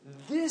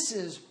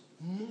is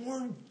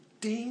more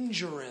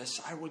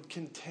dangerous, I would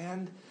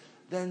contend,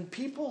 than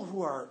people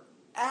who are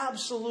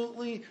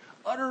absolutely,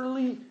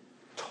 utterly,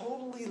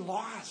 totally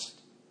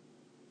lost.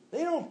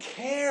 They don't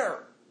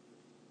care.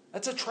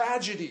 That's a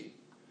tragedy.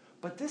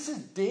 But this is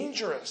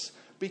dangerous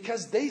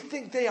because they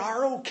think they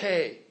are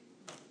okay.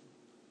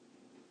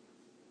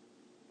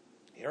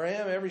 Here I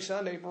am every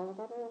Sunday.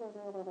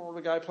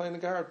 The guy playing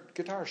the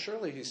guitar.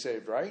 Surely he's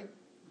saved, right?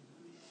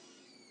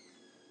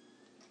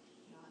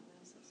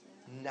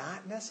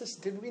 Not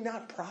necessary. Did we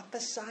not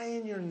prophesy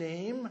in your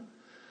name?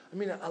 I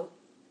mean,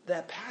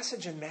 that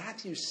passage in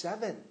Matthew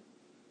 7.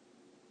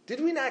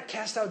 Did we not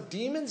cast out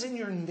demons in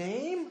your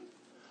name?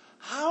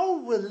 How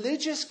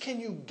religious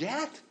can you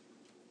get?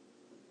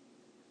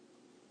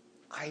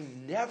 I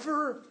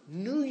never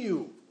knew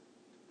you.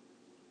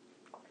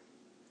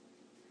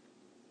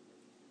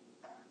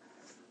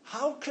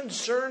 How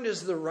concerned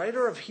is the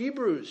writer of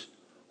Hebrews?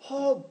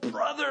 Oh,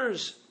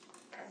 brothers,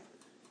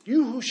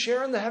 you who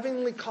share in the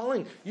heavenly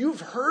calling,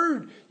 you've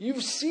heard,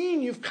 you've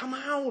seen, you've come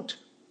out.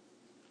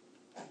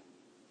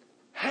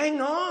 Hang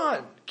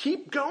on.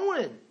 Keep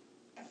going.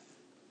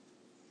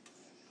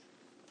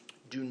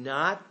 Do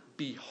not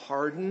be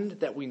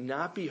hardened, that we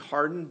not be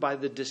hardened by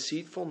the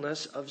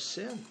deceitfulness of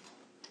sin.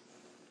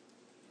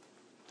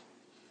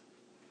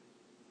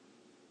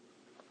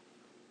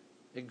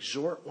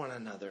 Exhort one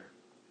another.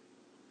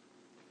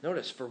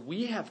 Notice, for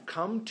we have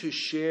come to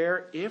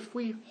share if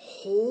we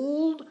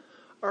hold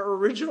our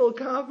original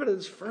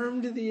confidence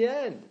firm to the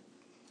end.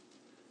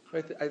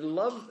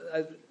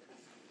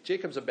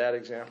 Jacob's a bad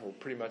example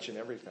pretty much in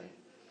everything.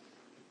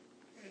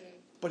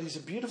 But he's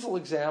a beautiful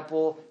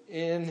example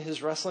in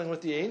his wrestling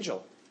with the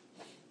angel.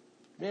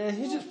 Man,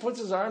 he just puts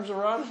his arms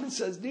around him and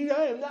says, dude,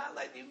 I am not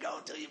letting you go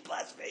until you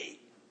bless me.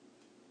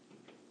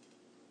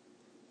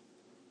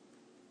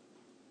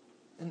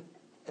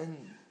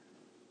 And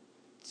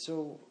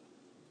so,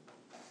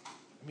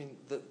 I mean,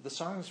 the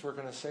songs we're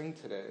going to sing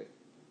today,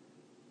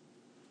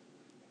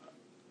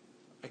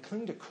 I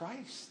cling to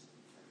Christ.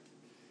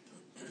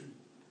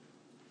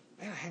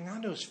 Man, I hang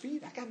on to his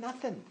feet. I got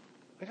nothing.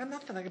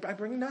 I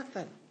bring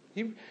nothing.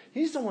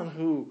 He's the one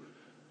who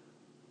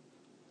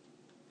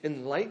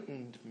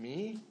enlightened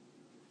me.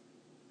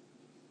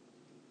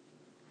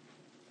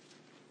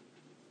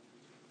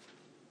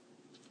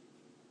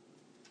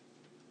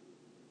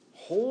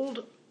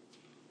 Hold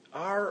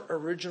our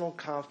original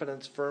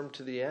confidence firm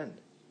to the end.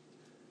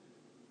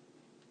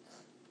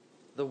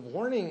 The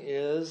warning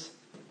is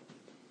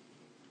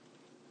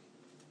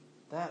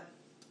that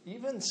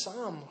even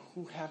some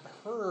who have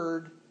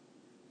heard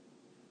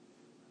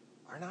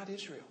are not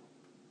Israel.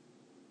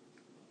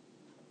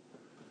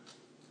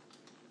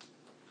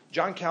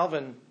 John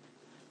Calvin,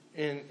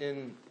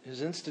 in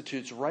his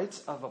Institutes,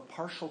 writes of a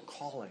partial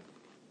calling.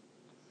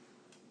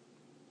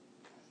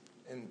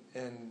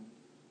 And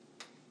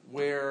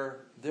where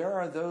there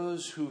are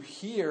those who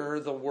hear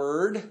the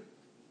word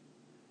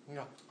and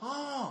go,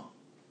 oh,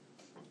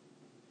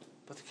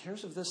 but the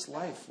cares of this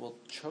life will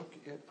choke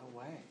it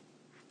away.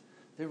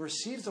 They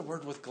receive the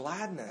word with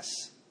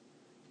gladness,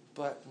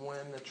 but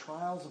when the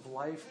trials of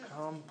life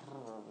come,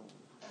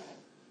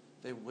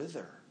 they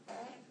wither.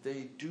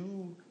 They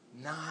do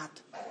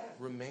not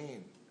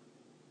remain.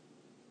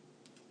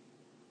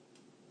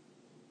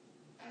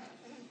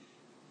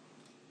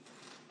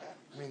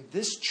 I mean,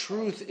 this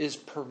truth is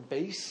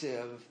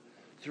pervasive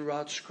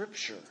throughout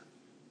Scripture.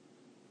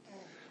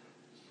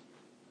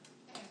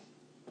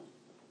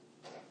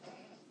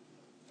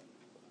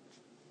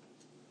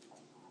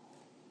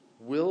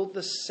 Will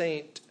the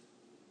saint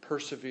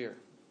persevere?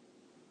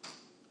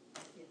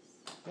 Yes.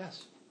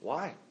 Yes.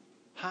 Why?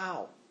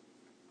 How?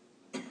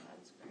 God's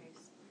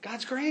grace.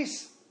 God's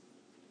grace.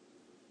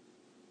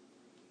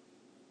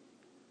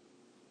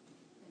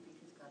 And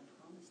because God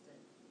promised it.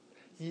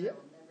 He said, Yeah. I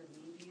will never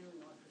leave you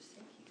nor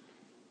forsake you.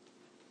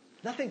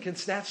 Nothing can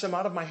snatch them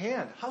out of my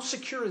hand. How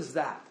secure is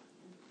that?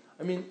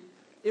 I mean,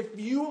 if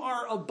you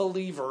are a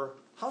believer,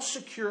 how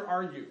secure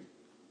are you?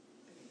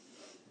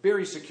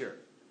 Very secure.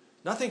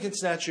 Nothing can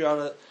snatch you out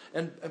of it.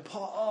 And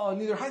Paul,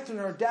 neither height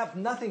nor depth,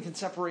 nothing can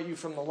separate you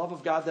from the love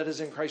of God that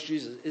is in Christ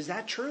Jesus. Is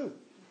that true?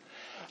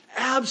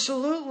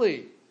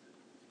 Absolutely.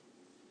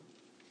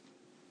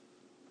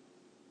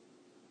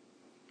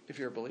 If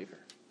you're a believer.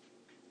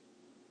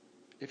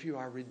 If you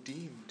are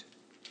redeemed.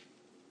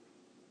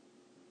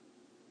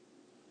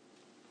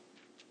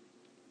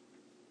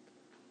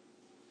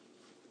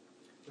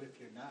 But if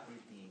you're not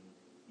redeemed,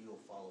 you will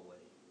fall away.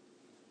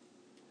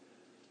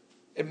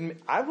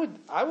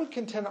 I would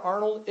contend,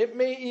 Arnold, it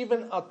may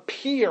even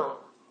appear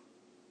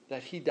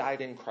that he died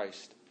in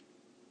Christ.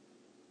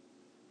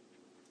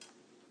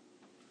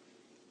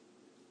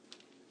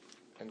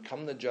 And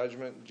come the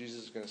judgment,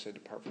 Jesus is going to say,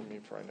 depart from me,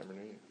 for I never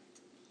knew you.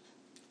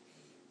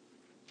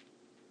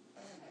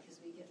 Because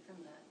we get from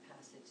that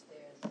passage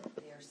there that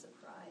they are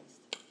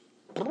surprised.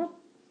 Yeah, what?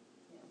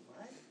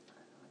 I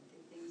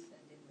did things, I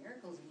did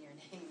miracles in your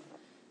name.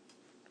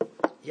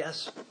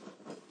 Yes.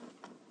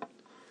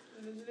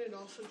 And isn't it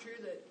also true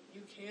that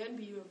you can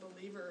be a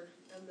believer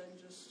and then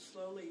just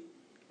slowly,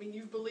 I mean,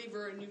 you're a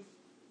believer and you've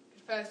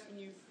confessed and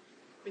you've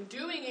been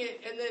doing it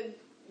and then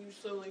you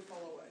slowly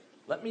fall away.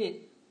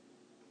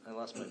 I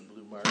lost my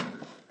blue marker.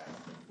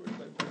 Where's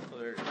my blue? Oh,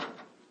 there it is.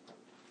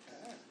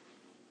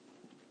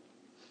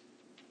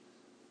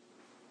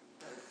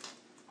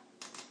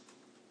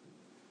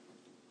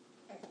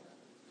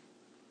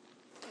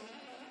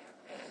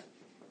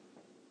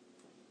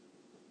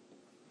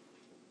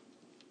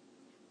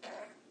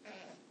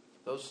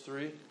 Those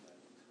three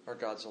are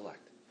God's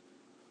elect.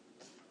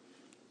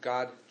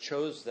 God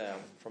chose them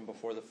from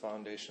before the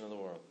foundation of the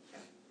world.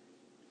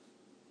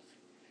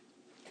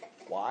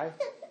 Why?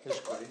 His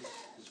grace,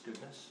 His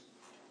goodness.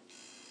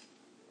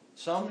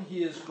 Some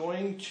He is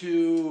going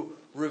to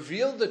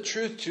reveal the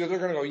truth to. They're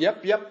going to go,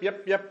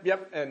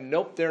 yep, and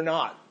nope, they're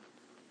not.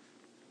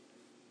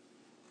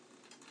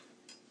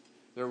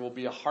 There will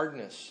be a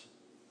hardness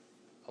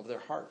of their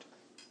heart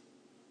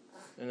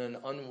and an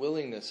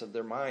unwillingness of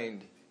their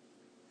mind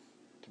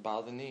to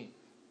bow the knee.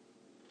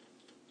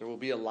 There will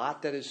be a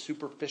lot that is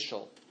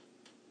superficial,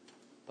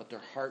 but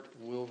their heart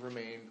will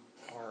remain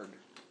hard.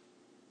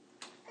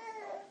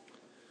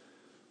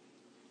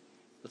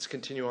 Let's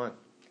continue on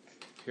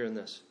here in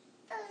this.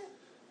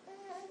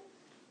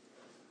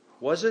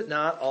 Was it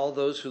not all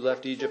those who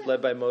left Egypt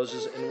led by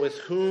Moses, and with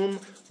whom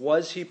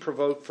was he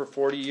provoked for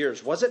 40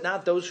 years? Was it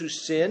not those who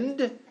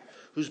sinned,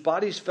 whose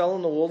bodies fell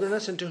in the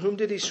wilderness, and to whom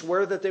did he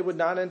swear that they would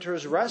not enter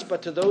his rest,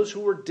 but to those who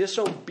were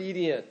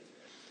disobedient?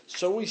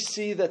 So we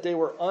see that they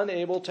were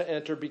unable to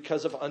enter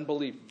because of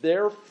unbelief.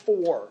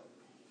 Therefore,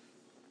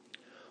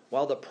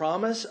 while the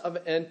promise of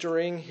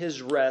entering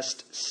his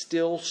rest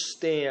still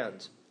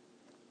stands.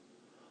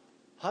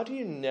 How do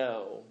you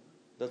know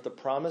that the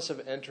promise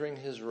of entering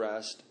his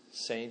rest,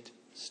 saint,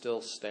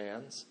 still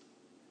stands?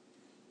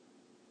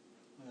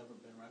 We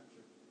haven't been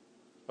raptured.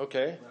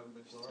 Okay. We haven't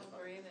been Still glorified.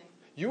 breathing.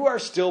 You are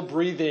still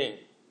breathing.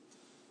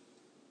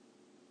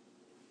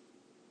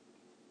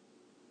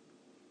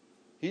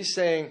 He's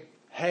saying,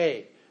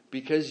 hey,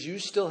 because you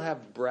still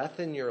have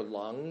breath in your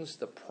lungs,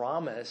 the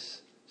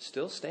promise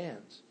still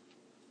stands.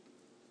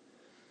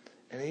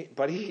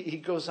 But he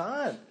goes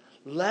on.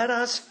 Let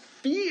us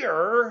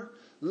fear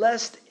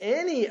lest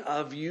any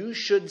of you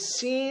should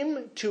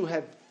seem to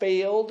have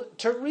failed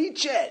to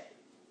reach it.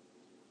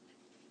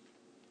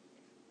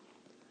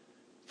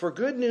 For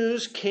good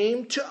news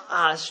came to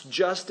us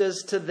just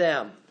as to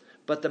them,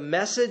 but the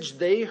message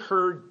they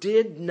heard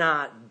did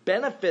not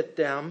benefit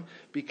them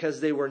because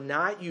they were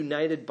not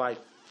united by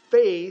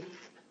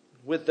faith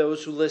with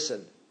those who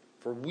listened.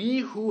 For we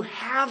who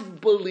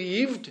have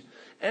believed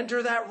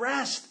enter that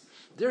rest.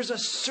 There's a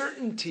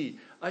certainty,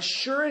 a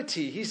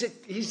surety.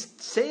 He's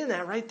saying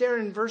that right there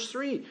in verse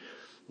 3.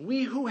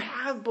 We who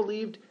have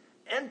believed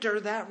enter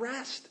that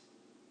rest.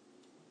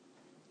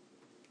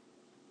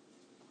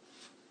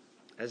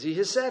 As he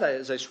has said,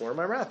 as I swore in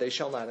my wrath, they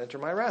shall not enter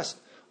my rest,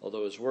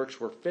 although his works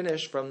were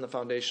finished from the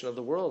foundation of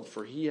the world.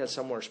 For he has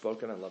somewhere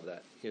spoken, I love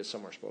that, he has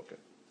somewhere spoken.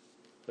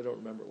 I don't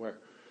remember where.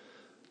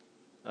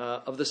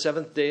 Of the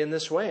seventh day in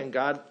this way, and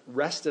God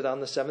rested on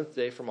the seventh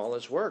day from all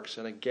his works.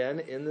 And again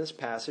in this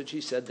passage he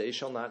said, they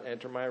shall not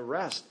enter my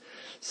rest.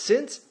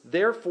 Since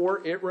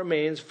therefore it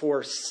remains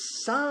for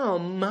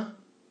some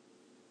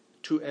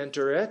to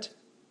enter it,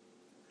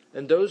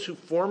 and those who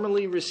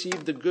formerly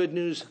received the good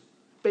news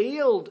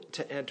failed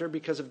to enter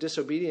because of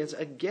disobedience,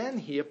 again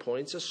he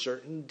appoints a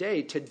certain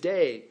day,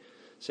 today,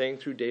 saying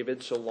through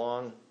David so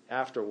long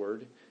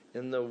afterward,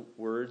 in the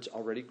words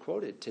already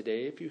quoted,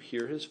 today if you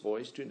hear his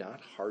voice, do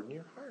not harden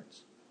your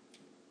hearts.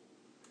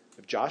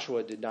 If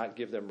Joshua did not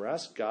give them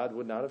rest, God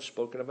would not have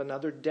spoken of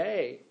another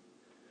day.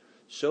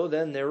 So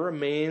then there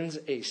remains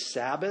a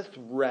Sabbath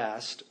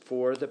rest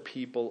for the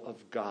people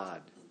of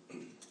God.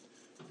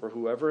 For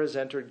whoever has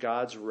entered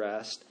God's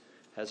rest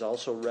has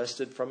also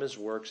rested from his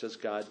works as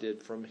God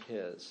did from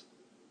his.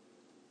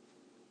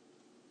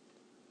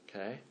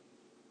 Okay?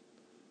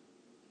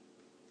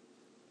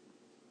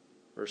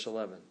 Verse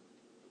 11.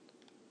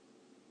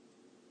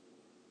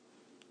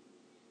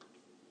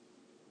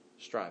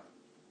 Strive.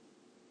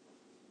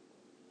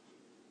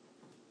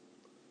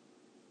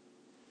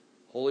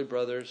 Holy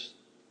brothers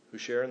who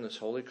share in this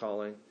holy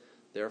calling,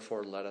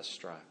 therefore let us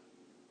strive.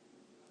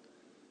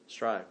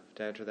 Strive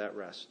to enter that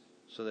rest,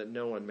 so that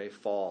no one may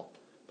fall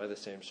by the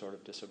same sort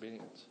of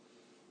disobedience.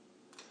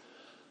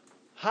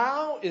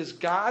 How is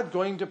God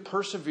going to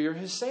persevere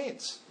his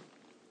saints?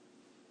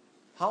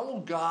 How will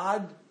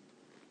God?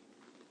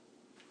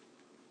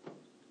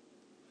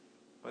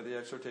 By the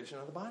exhortation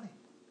of the body.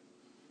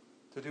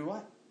 To do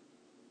what?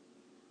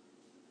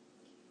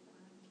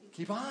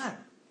 Keep on.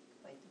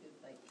 Fight the good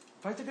fight.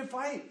 Fight the good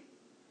fight.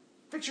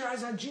 Fix your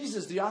eyes on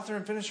Jesus, the author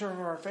and finisher of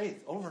our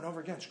faith. Over and over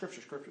again.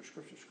 Scripture, scripture,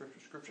 scripture, scripture,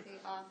 scripture.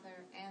 The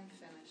author and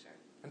finisher.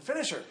 And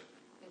finisher.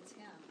 It's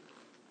him.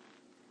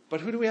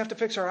 But who do we have to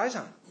fix our eyes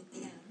on?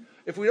 Him.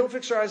 If we don't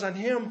fix our eyes on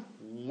him,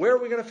 where are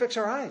we going to fix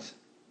our eyes?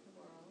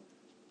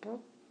 The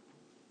world.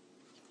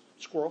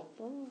 Squirrel.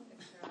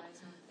 Fix your eyes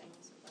on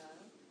things above,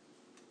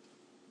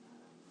 not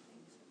on the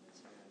things of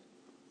this earth.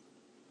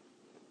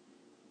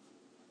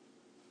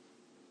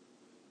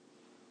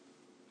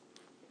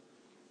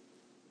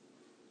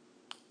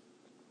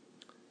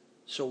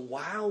 So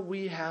while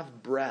we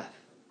have breath,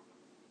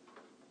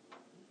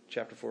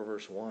 chapter 4,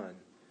 verse 1,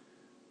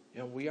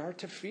 we are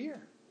to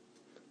fear.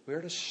 We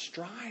are to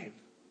strive.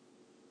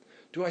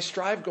 Do I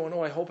strive going,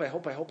 I hope.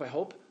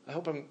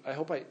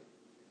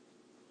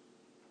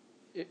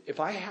 If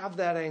I have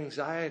that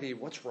anxiety,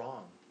 what's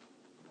wrong?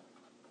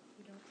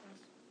 You don't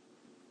trust.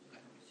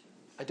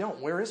 I don't.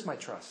 Where is my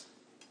trust?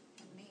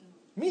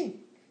 Me.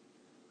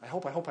 I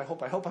hope.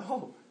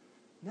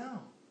 No.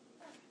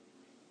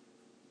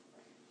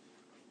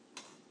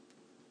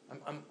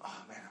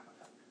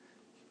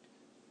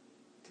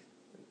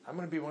 I'm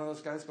going to be one of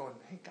those guys going,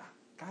 hey,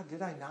 God,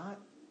 did I not?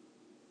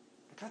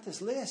 I got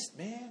this list,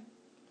 man.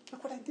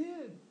 Look what I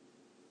did.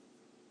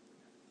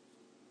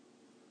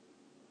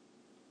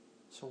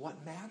 So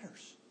what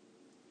matters?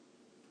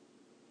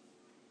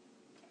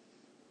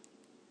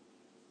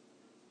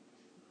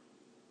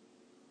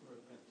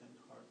 Repentant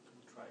heart,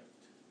 contrite,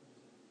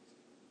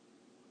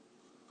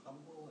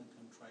 humble and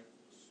contrite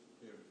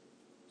spirit.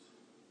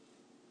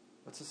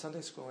 What's the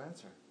Sunday school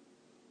answer?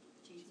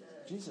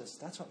 Jesus.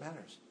 That's what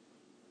matters.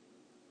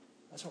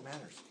 That's what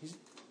matters.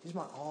 He's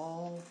my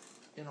all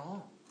in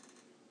all.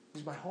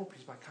 He's my hope.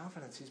 He's my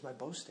confidence. He's my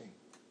boasting.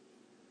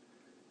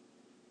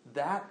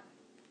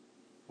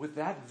 With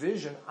that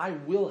vision, I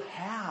will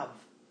have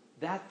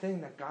that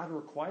thing that God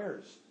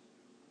requires,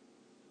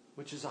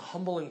 which is a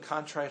humble and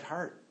contrite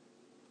heart.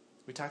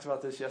 We talked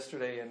about this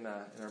yesterday in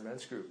our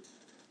men's group.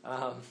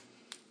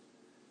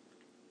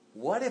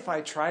 What if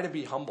I try to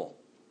be humble?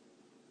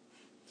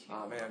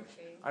 Oh man,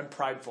 I'm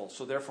prideful,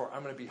 so therefore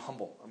I'm going to be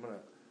humble. I'm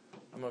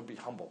going to be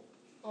humble.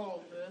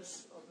 Oh,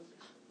 this.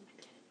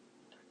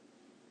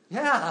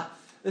 Yeah.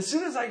 As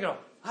soon as I go,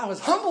 I was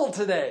humble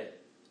today.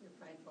 You're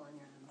prideful in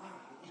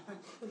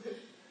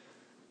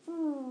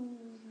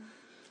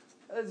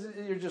your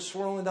own. You're just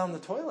swirling down the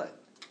toilet.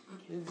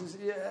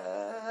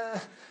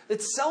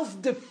 It's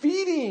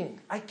self-defeating.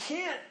 I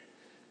can't.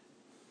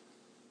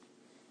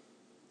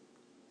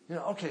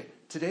 Okay,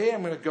 today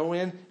I'm going to go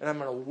in and I'm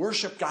going to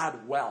worship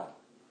God well.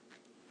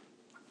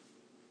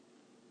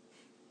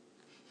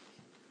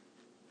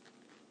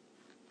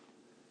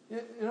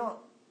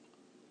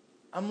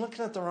 I'm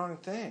looking at the wrong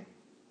thing.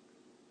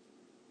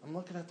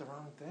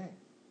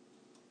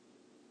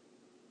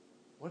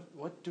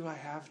 What do I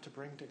have to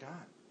bring to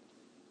God?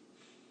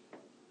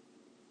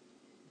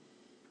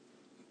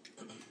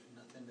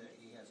 Nothing that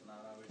he has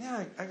not already.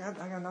 Yeah,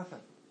 I got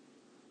nothing.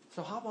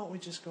 So how about we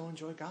just go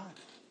enjoy God?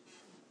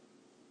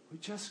 We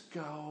just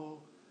go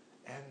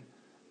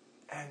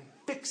and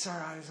fix our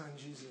eyes on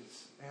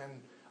Jesus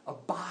and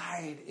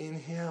abide in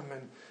him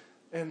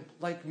and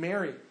like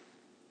Mary.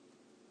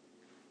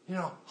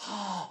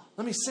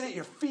 let me sit at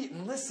your feet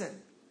and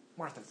listen.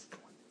 Martha's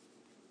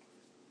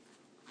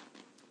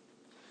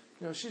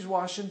going. She's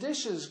washing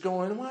dishes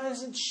going, why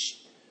isn't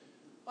she?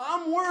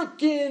 I'm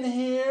working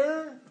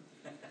here.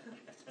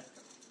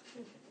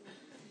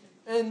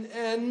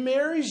 And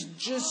Mary's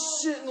just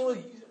sitting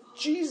with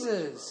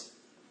Jesus.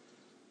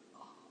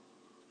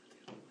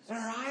 And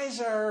her eyes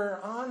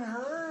are on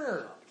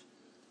her.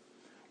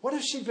 What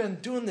if she'd been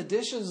doing the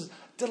dishes,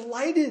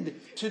 delighted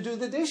to do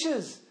the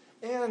dishes,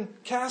 and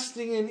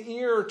casting an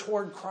ear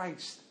toward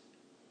Christ,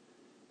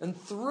 and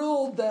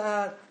thrilled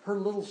that her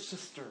little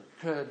sister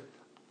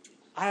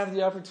I have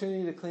the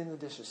opportunity to clean the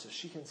dishes so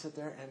she can sit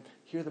there and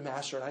hear the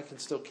Master and I can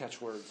still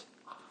catch words.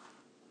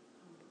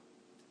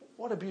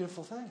 What a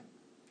beautiful thing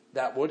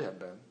that would have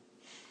been.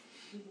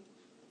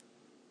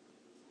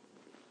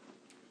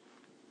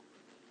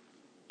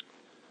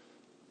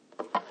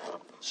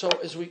 So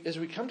as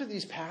we come to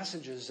these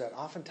passages that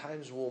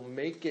oftentimes will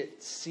make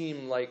it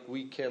seem like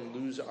we can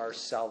lose our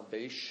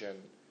salvation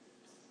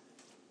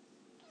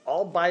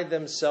all by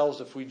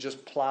themselves, if we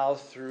just plow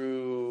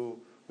through,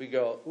 we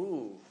go,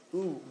 ooh,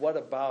 what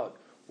about?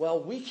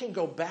 Well, we can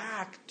go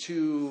back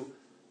to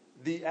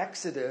the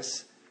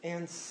Exodus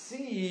and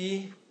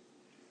see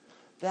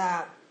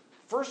that,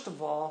 first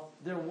of all,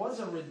 there was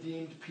a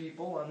redeemed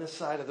people on this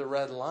side of the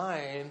red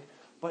line,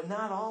 but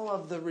not all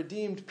of the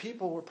redeemed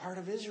people were part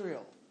of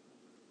Israel.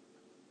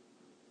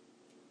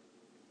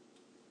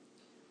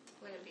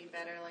 Would it be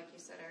better, like you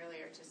said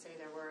earlier, to say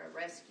there were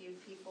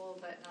rescued people,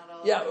 but not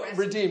all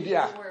redeemed,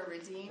 people were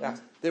redeemed? Yeah.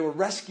 They were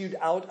rescued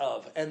out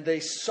of, and they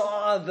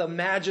saw the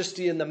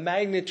majesty and the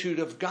magnitude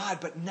of God,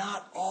 but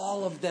not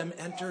all of them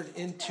entered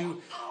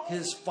into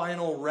his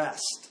final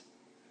rest.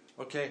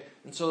 Okay?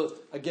 And so,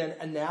 again,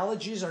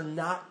 analogies are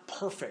not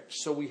perfect,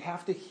 so we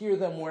have to hear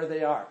them where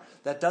they are.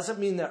 That doesn't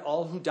mean that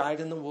all who died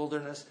in the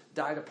wilderness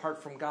died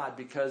apart from God,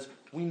 because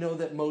we know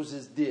that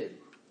Moses did.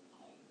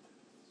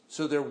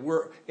 So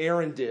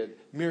Aaron did,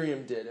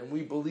 Miriam did, and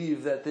we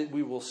believe that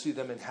we will see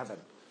them in heaven.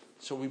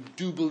 So we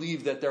do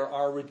believe that there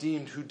are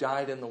redeemed who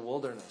died in the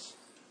wilderness.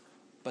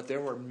 But there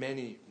were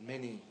many,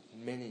 many,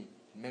 many,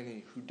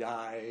 many who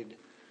died,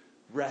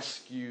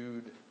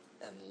 rescued,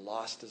 and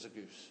lost as a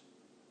goose.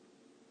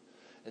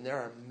 And there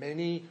are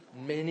many,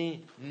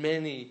 many,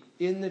 many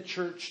in the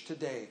church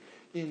today,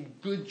 in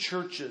good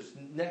churches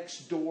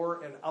next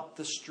door and up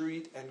the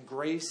street, and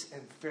Grace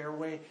and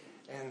Fairway,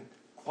 and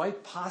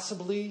quite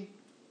probably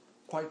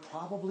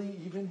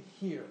even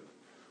here,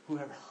 who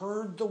have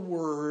heard the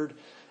word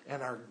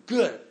and are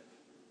good,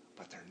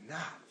 but they're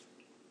not.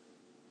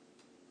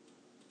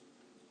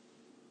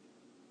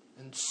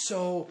 And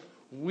so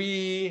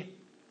we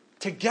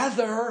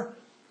together,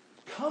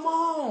 come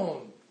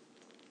on,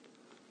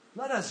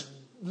 let us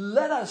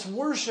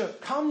worship.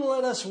 Come,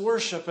 let us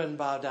worship and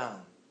bow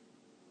down.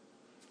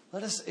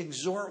 Let us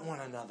exhort one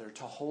another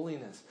to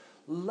holiness.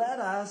 Let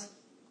us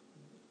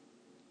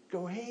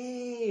go,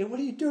 hey, what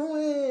are you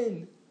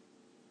doing?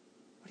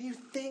 What are you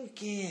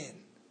thinking?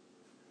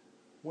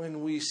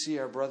 When we see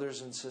our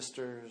brothers and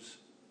sisters,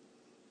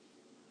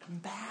 come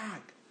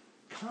back.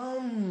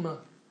 Come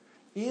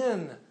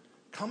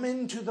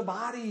into the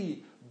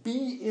body.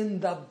 Be in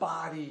the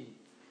body.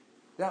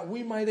 That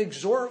we might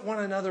exhort one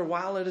another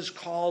while it is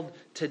called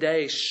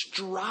today.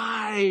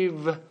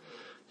 Strive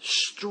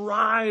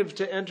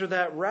to enter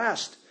that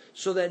rest,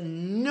 so that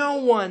no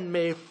one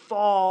may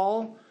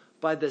fall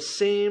by the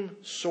same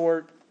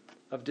sort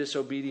of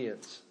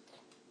disobedience.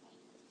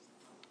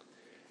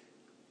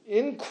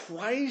 In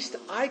Christ,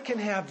 I can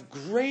have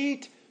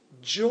great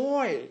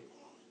joy,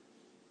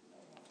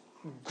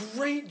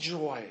 great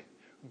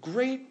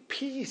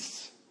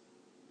peace,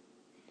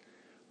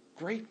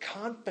 great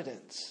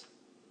confidence.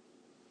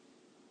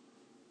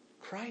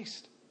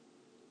 Christ.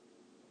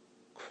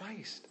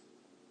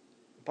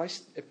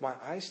 If my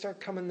eyes start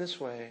coming this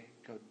way,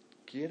 go,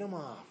 get them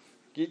off.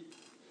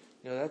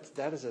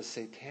 That is a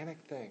satanic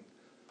thing.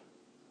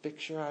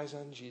 Fix your eyes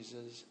on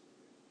Jesus.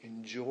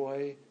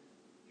 Enjoy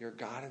your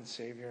God and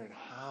Savior and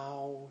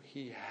how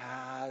He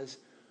has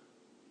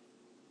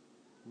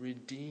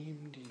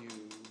redeemed you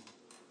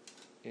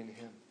in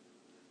Him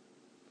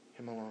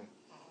alone.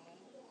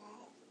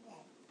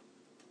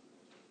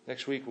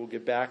 Next week we'll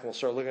get back and we'll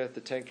start looking at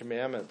the Ten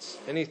Commandments.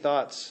 Any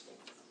thoughts?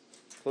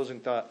 Closing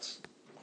thoughts?